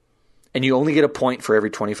 And you only get a point for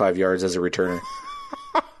every 25 yards as a returner.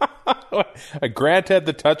 Grant had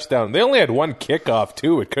the touchdown. They only had one kickoff,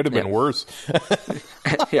 too. It could have been worse.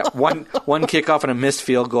 Yeah, one kickoff and a missed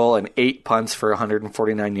field goal and 8 punts for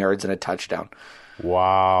 149 yards and a touchdown.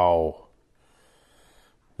 Wow.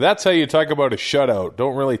 That's how you talk about a shutout.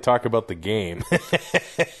 Don't really talk about the game.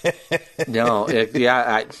 No,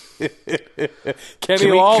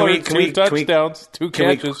 Kenny Lawler, two touchdowns, two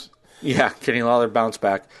catches. Kenny Lawler bounced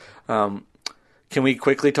back. Can we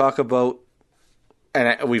quickly talk about,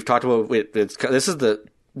 and we've talked about it, this is the,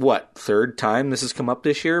 third time this has come up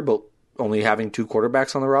this year, about only having 2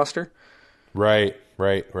 quarterbacks on the roster? Right.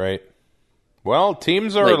 Well,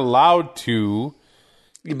 teams are allowed to.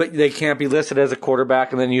 But they can't be listed as a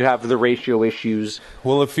quarterback, and then you have the ratio issues.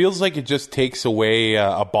 Well, it feels like it just takes away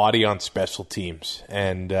a body on special teams,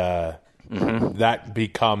 and that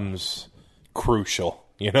becomes crucial,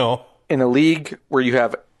 you know? In a league where you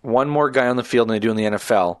have one more guy on the field than they do in the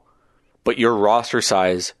NFL, but your roster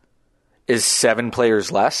size is 7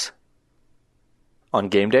 players less on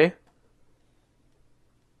game day,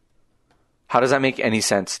 how does that make any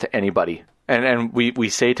sense to anybody? And we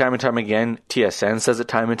say time and time again, TSN says it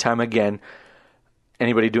time and time again,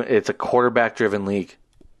 it's a quarterback-driven league.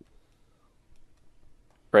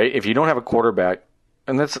 Right? If you don't have a quarterback,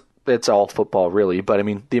 and that's all football really, but I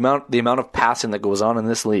mean the amount of passing that goes on in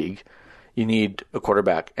this league, you need a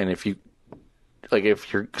quarterback. And if your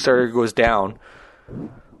starter goes down,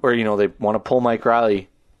 or they want to pull Mike Riley,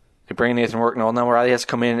 they bring Nathan Rourke, now Riley has to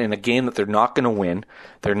come in a game that they're not going to win,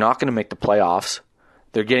 they're not going to make the playoffs.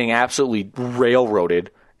 They're getting absolutely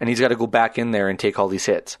railroaded, and he's got to go back in there and take all these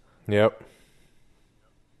hits. Yep.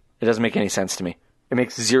 It doesn't make any sense to me. It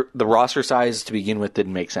makes the roster size to begin with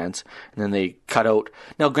didn't make sense, and then they cut out.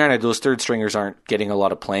 Now, granted, those third stringers aren't getting a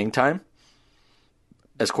lot of playing time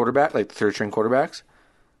as quarterback, like the third string quarterbacks.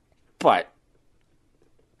 But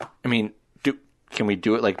I mean, can we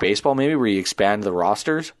do it like baseball? Maybe where you expand the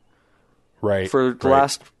rosters, right? For the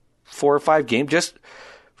last 4 or 5 games, just.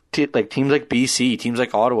 Like teams like BC, teams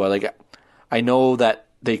like Ottawa, like I know that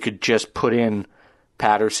they could just put in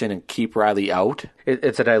Patterson and keep Riley out.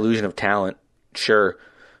 It's a dilution of talent. Sure,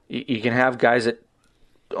 you can have guys that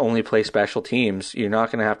only play special teams. You're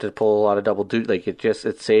not going to have to pull a lot of double duty. Like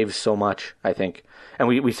it saves so much, I think. And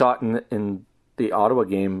we saw it in the Ottawa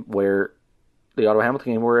game where the Ottawa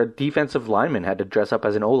Hamilton game where a defensive lineman had to dress up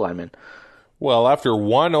as an O lineman. Well, after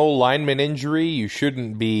one O-lineman injury, you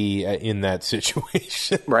shouldn't be in that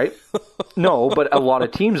situation. Right? No, but a lot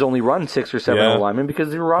of teams only run 6 or 7 O-linemen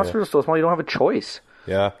because their roster is so small you don't have a choice.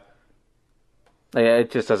 Yeah.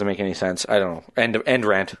 It just doesn't make any sense. I don't know. End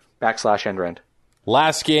rant. /end rant.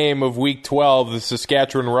 Last game of Week 12, the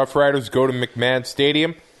Saskatchewan Roughriders go to McMahon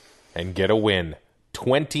Stadium and get a win.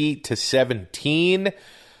 20-17.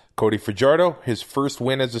 Cody Fajardo, his first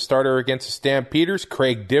win as a starter against the Stampeders.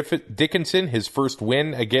 Craig Dickinson, his first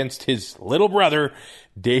win against his little brother,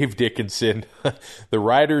 Dave Dickinson. The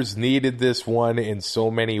Riders needed this one in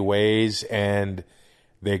so many ways, and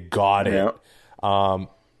they got it.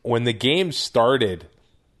 When the game started,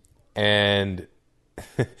 and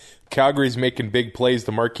Calgary's making big plays,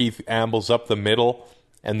 the Markeith Amble's up the middle,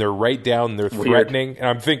 and they're right down, they're threatening, and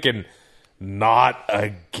I'm thinking, not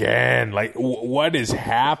again. Like, what is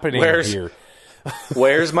happening here?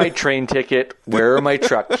 Where's my train ticket? Where are my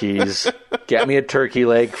truck keys? Get me a turkey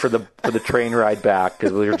leg for the train ride back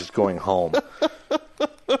because we're just going home.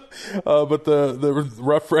 But the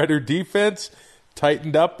Rough Rider defense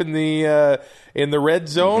tightened up in the red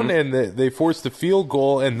zone, and they forced a field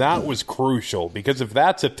goal, and that was crucial because if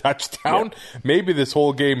that's a touchdown, maybe this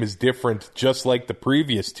whole game is different, just like the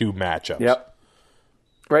previous 2 matchups. Yep.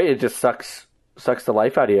 Right, it just sucks the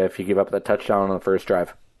life out of you if you give up that touchdown on the first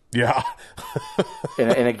drive. Yeah.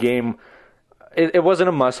 in a game, it wasn't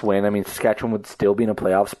a must-win. I mean, Saskatchewan would still be in a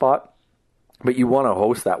playoff spot, but you want to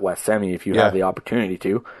host that West Semi if you have the opportunity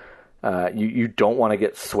to. You don't want to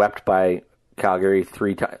get swept by Calgary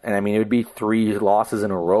 3 times. And I mean, it would be 3 losses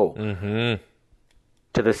in a row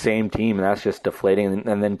to the same team, and that's just deflating.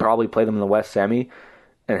 And then probably play them in the West Semi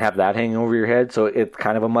and have that hanging over your head. So it's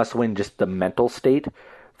kind of a must-win, just the mental state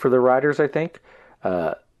for the Riders, I think.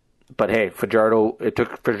 But hey, it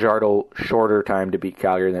took Fajardo shorter time to beat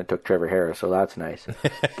Calgary than it took Trevor Harris, so that's nice.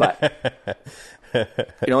 But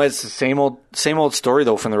it's the same old story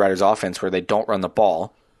though from the Riders' offense where they don't run the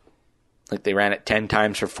ball. Like they ran it 10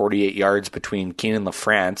 times for 48 yards between Keenan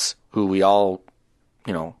LaFrance, who we all,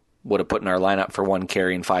 would have put in our lineup for 1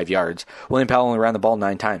 carry and 5 yards. William Powell only ran the ball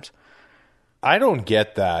 9 times. I don't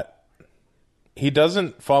get that. He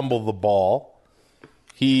doesn't fumble the ball.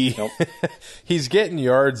 He's getting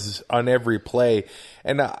yards on every play.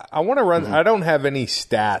 And I want to run. I don't have any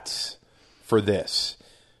stats for this.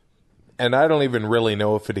 and I don't even really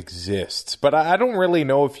know if it exists, but I don't really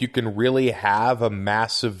know if you can really have a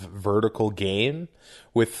massive vertical game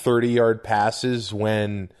with 30-yard passes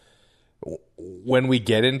when we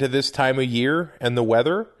get into this time of year and the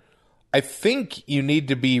weather. I think you need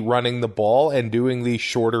to be running the ball and doing these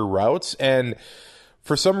shorter routes. And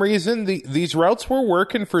for some reason, these routes were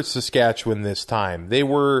working for Saskatchewan this time. They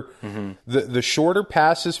were the shorter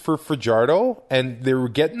passes for Fajardo, and they were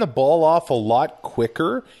getting the ball off a lot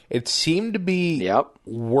quicker. It seemed to be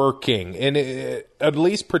working, and at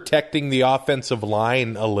least protecting the offensive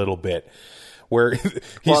line a little bit. Where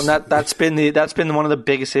that's been one of the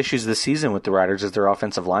biggest issues this season with the Riders is their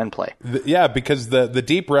offensive line play. Because the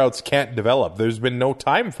deep routes can't develop. There's been no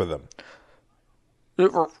time for them.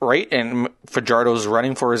 Right, and Fajardo's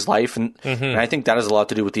running for his life, and I think that has a lot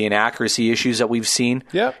to do with the inaccuracy issues that we've seen.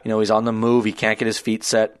 Yeah, he's on the move, he can't get his feet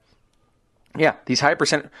set. Yeah, these high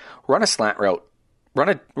percent, run a slant route, run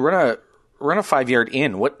a 5-yard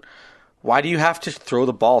in. Why do you have to throw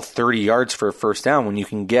the ball 30 yards for a first down when you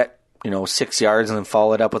can get 6 yards and then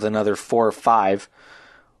follow it up with another 4 or 5,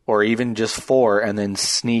 or even just 4, and then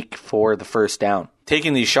sneak for the first down?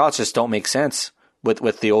 Taking these shots just don't make sense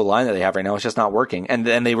with the old line that they have right now. It's just not working, and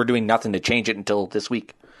then they were doing nothing to change it until this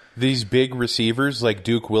week. These big receivers like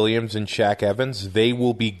Duke Williams and Shaq Evans, they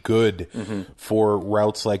will be good for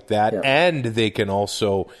routes like that, and they can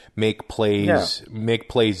also make plays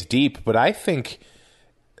deep. But I think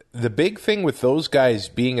the big thing with those guys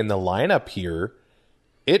being in the lineup here,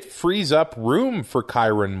 it frees up room for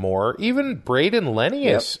Kyron Moore. Even Braden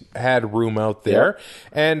Lenius had room out there.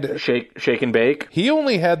 And shake and bake. He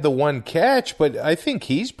only had the one catch, but I think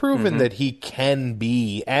he's proven that he can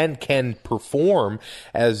be and can perform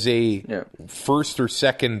as a first or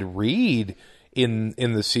second read in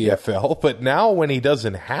the CFL. But now when he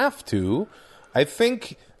doesn't have to, I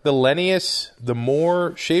think the Lenius, the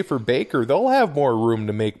Moore, Schaefer Baker, they'll have more room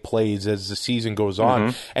to make plays as the season goes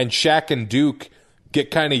on. And Shaq and Duke get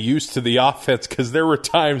kind of used to the offense, because there were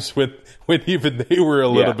times when even they were a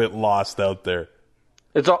little bit lost out there.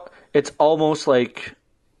 It's almost like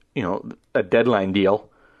a deadline deal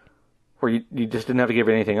where you just didn't have to give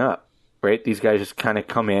anything up, right? These guys just kind of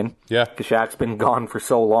come in. Yeah, because Shaq's been gone for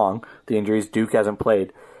so long, the injuries. Duke hasn't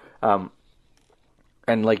played, and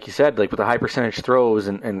like you said, like with the high percentage throws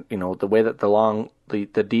and the way that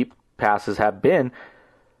the deep passes have been,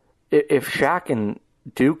 if Shaq and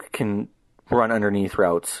Duke can run underneath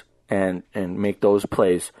routes and make those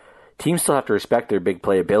plays, teams still have to respect their big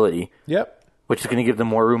play ability. Yep. Which is going to give them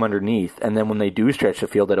more room underneath. And then when they do stretch the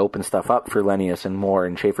field, that opens stuff up for Lenius and Moore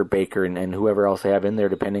and Schaefer Baker and whoever else they have in there,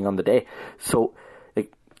 depending on the day. So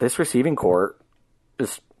this receiving core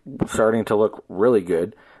is starting to look really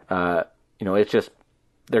good. It's just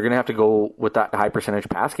they're going to have to go with that high percentage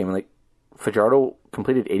pass game. Like Fajardo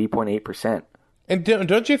completed 80.8%. And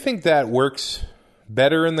don't you think that works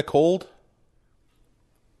better in the cold?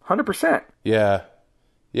 100%. Yeah.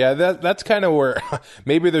 That's kind of where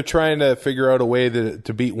maybe they're trying to figure out a way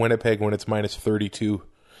to beat Winnipeg when it's minus 32.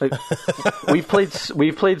 Like, we've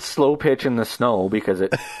played slow pitch in the snow because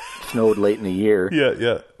it snowed late in the year.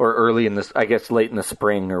 Yeah. Or early in this, I guess, late in the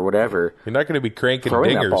spring or whatever. You're not going to be cranking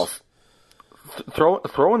dingers.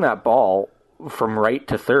 Throwing that ball from right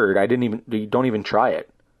to third, you don't even try it.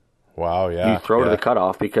 Wow, yeah. You throw to the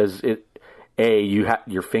cutoff because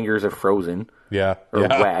your fingers are frozen. Yeah. Or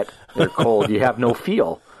wet. They're cold. You have no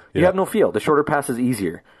feel. You have no feel. The shorter pass is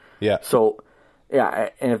easier. Yeah. So, and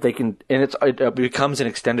if they can, and it becomes an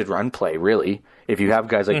extended run play, really. If you have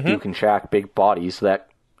guys like Duke and Shaq, big bodies that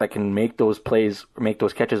can make those plays, make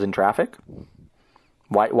those catches in traffic,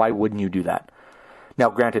 why wouldn't you do that? Now,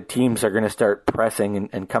 granted, teams are going to start pressing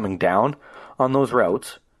and coming down on those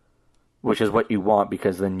routes, which is what you want,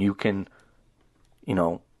 because then you can,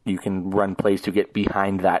 you can run plays to get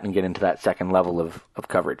behind that and get into that second level of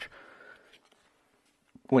coverage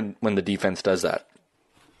when the defense does that.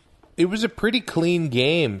 It was a pretty clean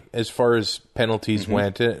game as far as penalties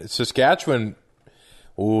went. Saskatchewan,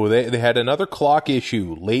 they had another clock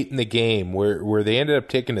issue late in the game where they ended up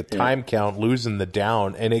taking a time count, losing the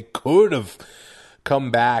down, and it could have come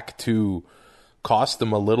back to cost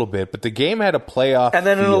them a little bit. But the game had a playoff and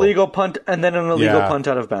then feel. An illegal punt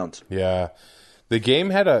out of bounds. Yeah. The game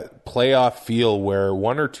had a playoff feel where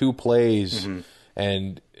one or two plays,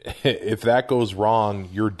 and if that goes wrong,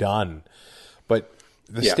 you're done. But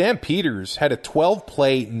the Stampeders had a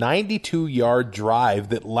 12-play, 92-yard drive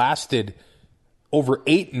that lasted over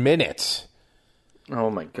 8 minutes. Oh,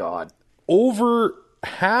 my God. Over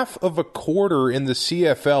half of a quarter in the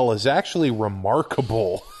CFL is actually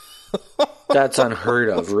remarkable. That's unheard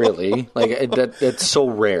of, really. Like, it's so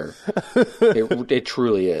rare. It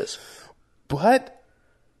truly is. But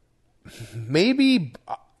maybe,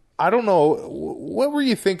 I don't know, what were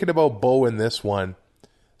you thinking about Bo in this one?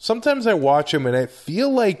 Sometimes I watch him and I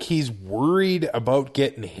feel like he's worried about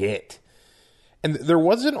getting hit. And there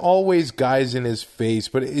wasn't always guys in his face,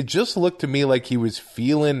 but it just looked to me like he was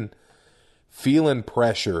feeling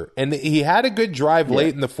pressure. And he had a good drive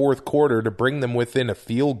late in the fourth quarter to bring them within a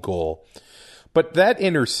field goal. But that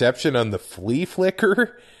interception on the flea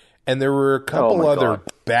flicker, and there were a couple other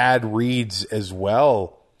bad reads as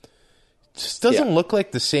well, just doesn't look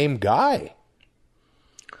like the same guy.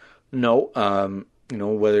 No,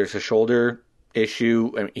 whether it's a shoulder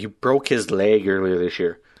issue, I mean, he broke his leg earlier this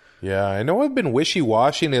year. Yeah, I know I've been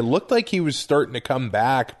wishy-washy, and it looked like he was starting to come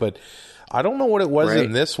back, but I don't know what it was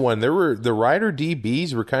in this one. The Rider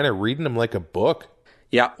DBs were kind of reading him like a book.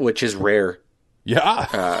 Yeah, which is rare.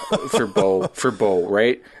 Yeah. For Bo,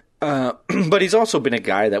 right? But he's also been a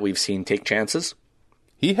guy that we've seen take chances.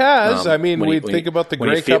 He has. Think about the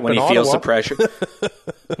Grey Cup when in he Ottawa. Feels the pressure.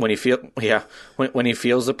 when he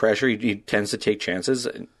feels the pressure, he tends to take chances.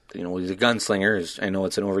 He's a gunslinger. I know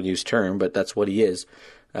it's an overused term, but that's what he is.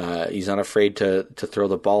 He's not afraid to throw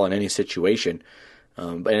the ball in any situation,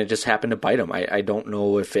 and it just happened to bite him. I don't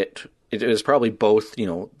know if it was probably both,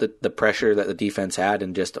 the pressure that the defense had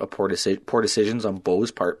and just a poor decisions on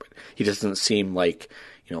Bo's part. But he just doesn't seem like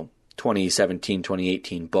 2017,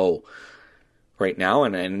 2018 Bo right now,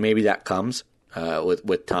 and maybe that comes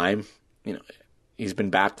with time. He's been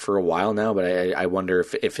back for a while now, but I wonder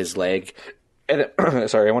if his leg.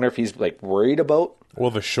 I wonder if he's worried about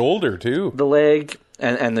the shoulder too. The leg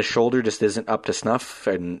and the shoulder just isn't up to snuff,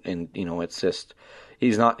 and it's just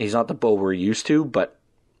he's not the Bo we're used to, but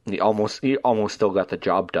he almost still got the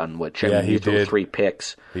job done. Which he threw 3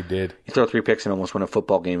 picks. He did. He threw 3 picks and almost won a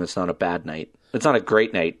football game. It's not a bad night. It's not a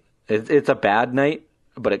great night. It's a bad night,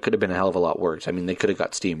 but it could have been a hell of a lot worse. I mean, they could have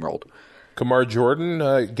got steamrolled. Kamar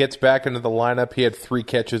Jordan gets back into the lineup. He had 3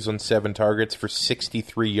 catches on 7 targets for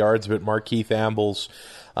 63 yards, but Markeith Ambles,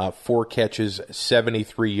 4 catches,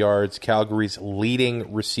 73 yards. Calgary's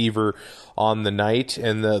leading receiver on the night.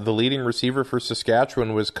 And the leading receiver for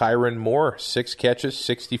Saskatchewan was Kyron Moore, 6 catches,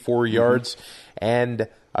 64 yards, and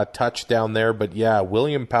a touchdown there. But yeah,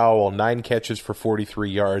 William Powell, 9 catches for 43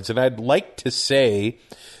 yards. And I'd like to say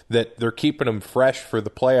that they're keeping him fresh for the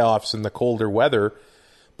playoffs in the colder weather.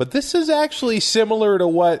 But this is actually similar to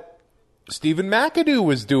what Stephen McAdoo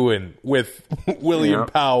was doing with William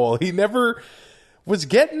Powell. He never was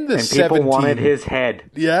getting the 17. People wanted his head.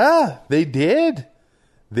 Yeah, they did.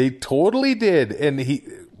 They totally did. And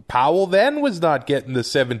Powell then was not getting the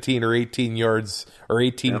 17 or 18 yards or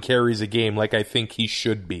 18 carries a game like I think he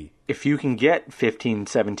should be. If you can get 15,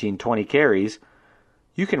 17, 20 carries,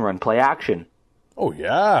 you can run play action. Oh,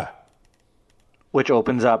 yeah. Which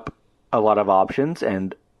opens up a lot of options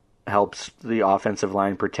and helps the offensive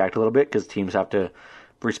line protect a little bit because teams have to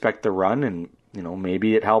respect the run, and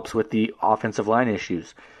maybe it helps with the offensive line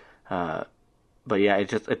issues. But yeah,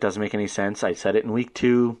 it doesn't make any sense. I said it in week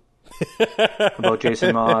 2 about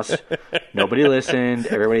Jason Moss. Nobody listened.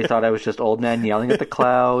 Everybody thought I was just old man yelling at the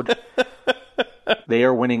cloud. They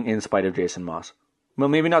are winning in spite of Jason Moss. Well,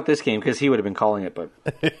 maybe not this game because he would have been calling it, but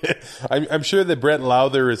I'm sure that Brett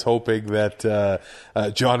Lowther is hoping that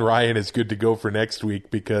John Ryan is good to go for next week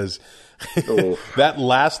because that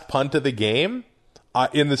last punt of the game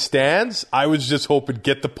in the stands, I was just hoping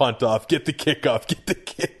get the punt off, get the kick off, get the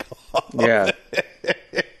kick off. Yeah.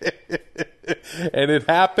 And it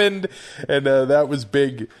happened, and that was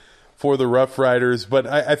big for the Rough Riders. But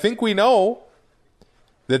I think we know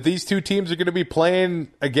that these two teams are going to be playing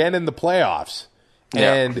again in the playoffs.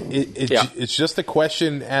 Yeah. And it's just a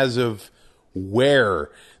question as of where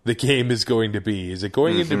the game is going to be. Is it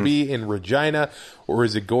going to be in Regina or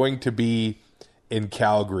is it going to be in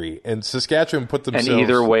Calgary? And Saskatchewan put themselves... And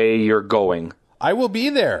either way you're going. I will be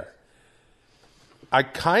there. I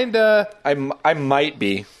might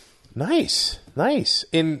be. Nice.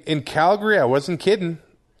 In Calgary, I wasn't kidding.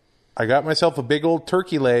 I got myself a big old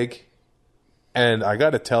turkey leg. And I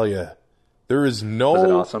got to tell you, there is no... Was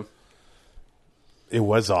it awesome? It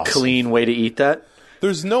was awesome. Clean way to eat that?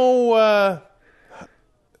 There's no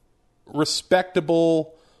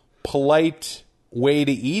respectable, polite way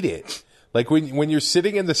to eat it. Like when you're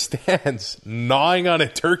sitting in the stands gnawing on a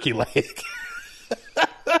turkey leg.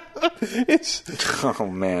 Oh,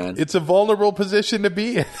 man. It's a vulnerable position to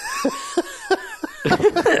be in.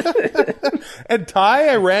 And Ty,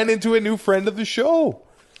 I ran into a new friend of the show.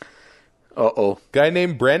 Uh-oh. Guy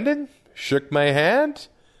named Brendan shook my hand.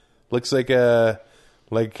 Looks like a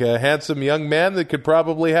handsome young man that could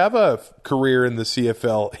probably have a career in the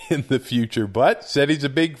CFL in the future, but said he's a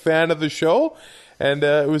big fan of the show And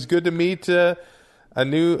it was good to meet a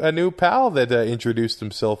new pal that introduced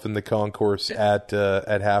himself in the concourse at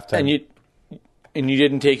halftime. And you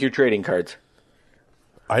didn't take your trading cards.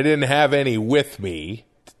 I didn't have any with me,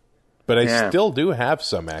 but I still do have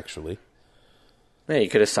some, actually. Yeah, you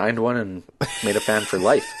could have signed one and made a fan for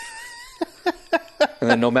life. And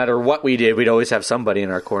then no matter what we did, we'd always have somebody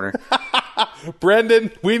in our corner.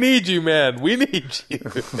 Brendan, we need you, man. We need you.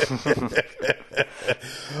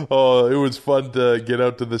 Oh, it was fun to get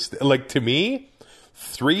out to the... Like, to me,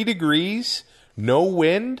 3 degrees, no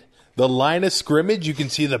wind, the line of scrimmage, you can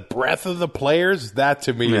see the breath of the players. That,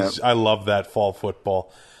 to me, is... I love that fall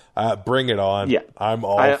football. Bring it on. Yeah. I'm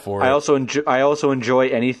all for it. I also enjoy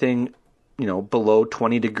anything, below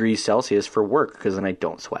 20 degrees Celsius for work, because then I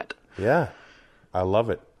don't sweat. Yeah. I love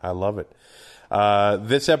it.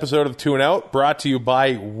 This episode of Two and Out brought to you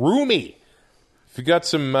by Roomy. If you got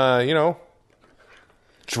some,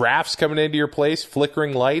 drafts coming into your place,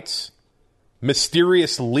 flickering lights,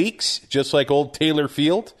 mysterious leaks, just like old Taylor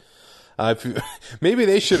Field, maybe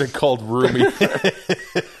they should have called Roomy.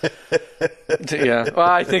 Yeah, well,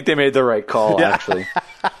 I think they made the right call, actually.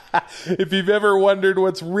 If you've ever wondered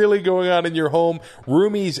what's really going on in your home,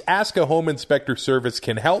 Roomy's Ask a Home Inspector service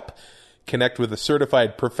can help. Connect with a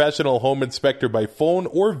certified professional home inspector by phone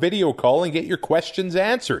or video call and get your questions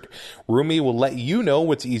answered. Roomy will let you know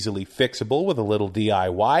what's easily fixable with a little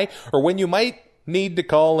DIY or when you might need to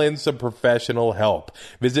call in some professional help.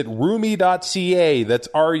 Visit Roomy.ca, that's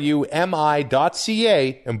RUMI.ca,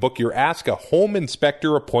 and book your Ask a Home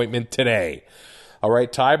Inspector appointment today. All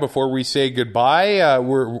right, Ty, before we say goodbye,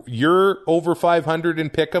 you're over 500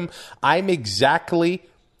 in Pick'em. I'm exactly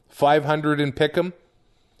 500 in Pick'em.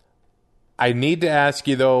 I need to ask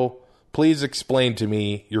you, though, please explain to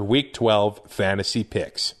me your Week 12 fantasy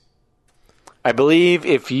picks. I believe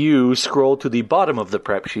if you scroll to the bottom of the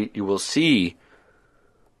prep sheet, you will see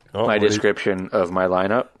my description of my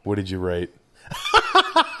lineup. What did you write?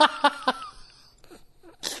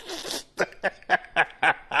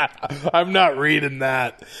 I'm not reading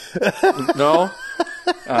that. No?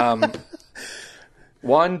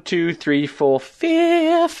 1, 2, 3, 4,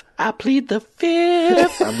 5th. I plead the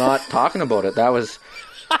 5th. I'm not talking about it. That was...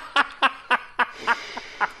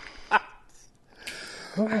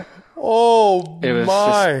 Oh,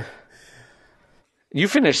 my. You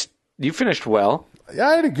finished well. Yeah,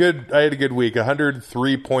 I had a good week.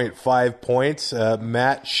 103.5 points.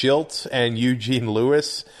 Matt Schilt and Eugene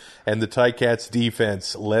Lewis and the Ticats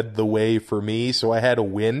defense led the way for me, so I had a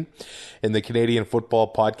win in the Canadian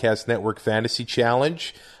Football Podcast Network Fantasy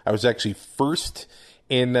Challenge. I was actually first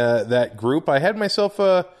in that group. I had myself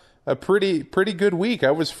a pretty good week.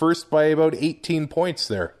 I was first by about 18 points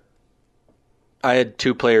there. I had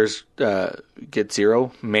 2 players get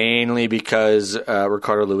 0, mainly because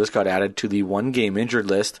Ricardo Lewis got added to the 1-game injured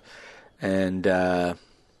list, and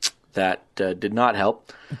that did not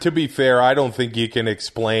help. To be fair, I don't think you can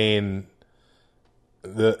explain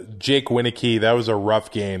the Jake Winicky. That was a rough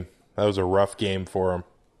game. That was a rough game for him.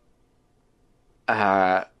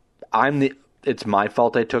 It's my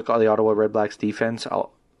fault I took the Ottawa Redblacks defense. I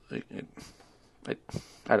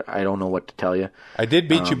don't know what to tell you. I did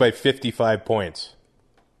beat you by 55 points.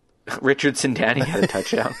 Richard Sindani had a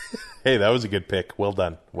touchdown. Hey, that was a good pick. Well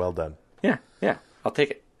done. Yeah, I'll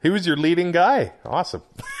take it. He was your leading guy. Awesome.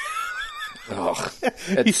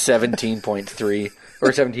 It's 17.3 or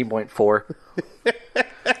 17.4.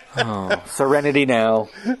 Oh, Serenity now.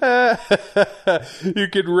 You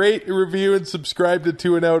can rate, review, and subscribe to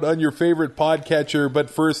Two and Out on your favorite podcatcher. But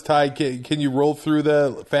first, Ty, can you roll through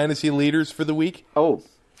the fantasy leaders for the week? Oh,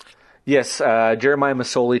 yes. Jeremiah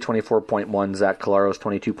Masoli, 24.1. Zach Collaros,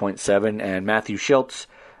 22.7. And Matthew Schiltz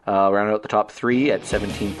rounded out the top 3 at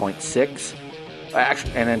 17.6.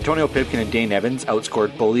 And Antonio Pipkin and Dane Evans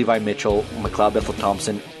outscored Bo Levi Mitchell, McLeod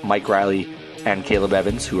Bethel-Thompson, Mike Riley, and Caleb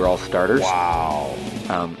Evans, who are all starters. Wow.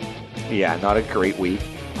 Yeah, not a great week.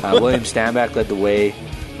 William Stanback led the way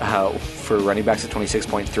for running backs at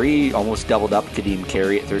 26.3, almost doubled up Kadeem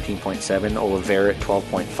Carey at 13.7, Oliveira at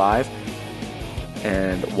 12.5.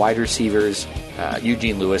 And wide receivers,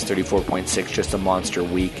 Eugene Lewis, 34.6, just a monster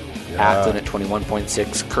week. Yeah. Acklin at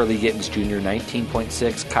 21.6, Curly Gittins Jr.,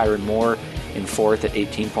 19.6, Kyron Moore in 4th at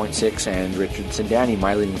 18.6, and Richard Sindani,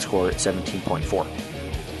 my leading scorer, at 17.4.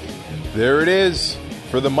 There it is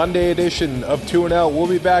for the Monday edition of Two and Out. We'll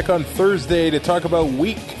be back on Thursday to talk about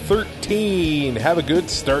Week 13. Have a good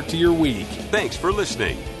start to your week. Thanks for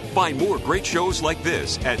listening. Find more great shows like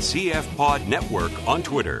this at CF Pod Network on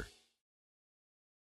Twitter.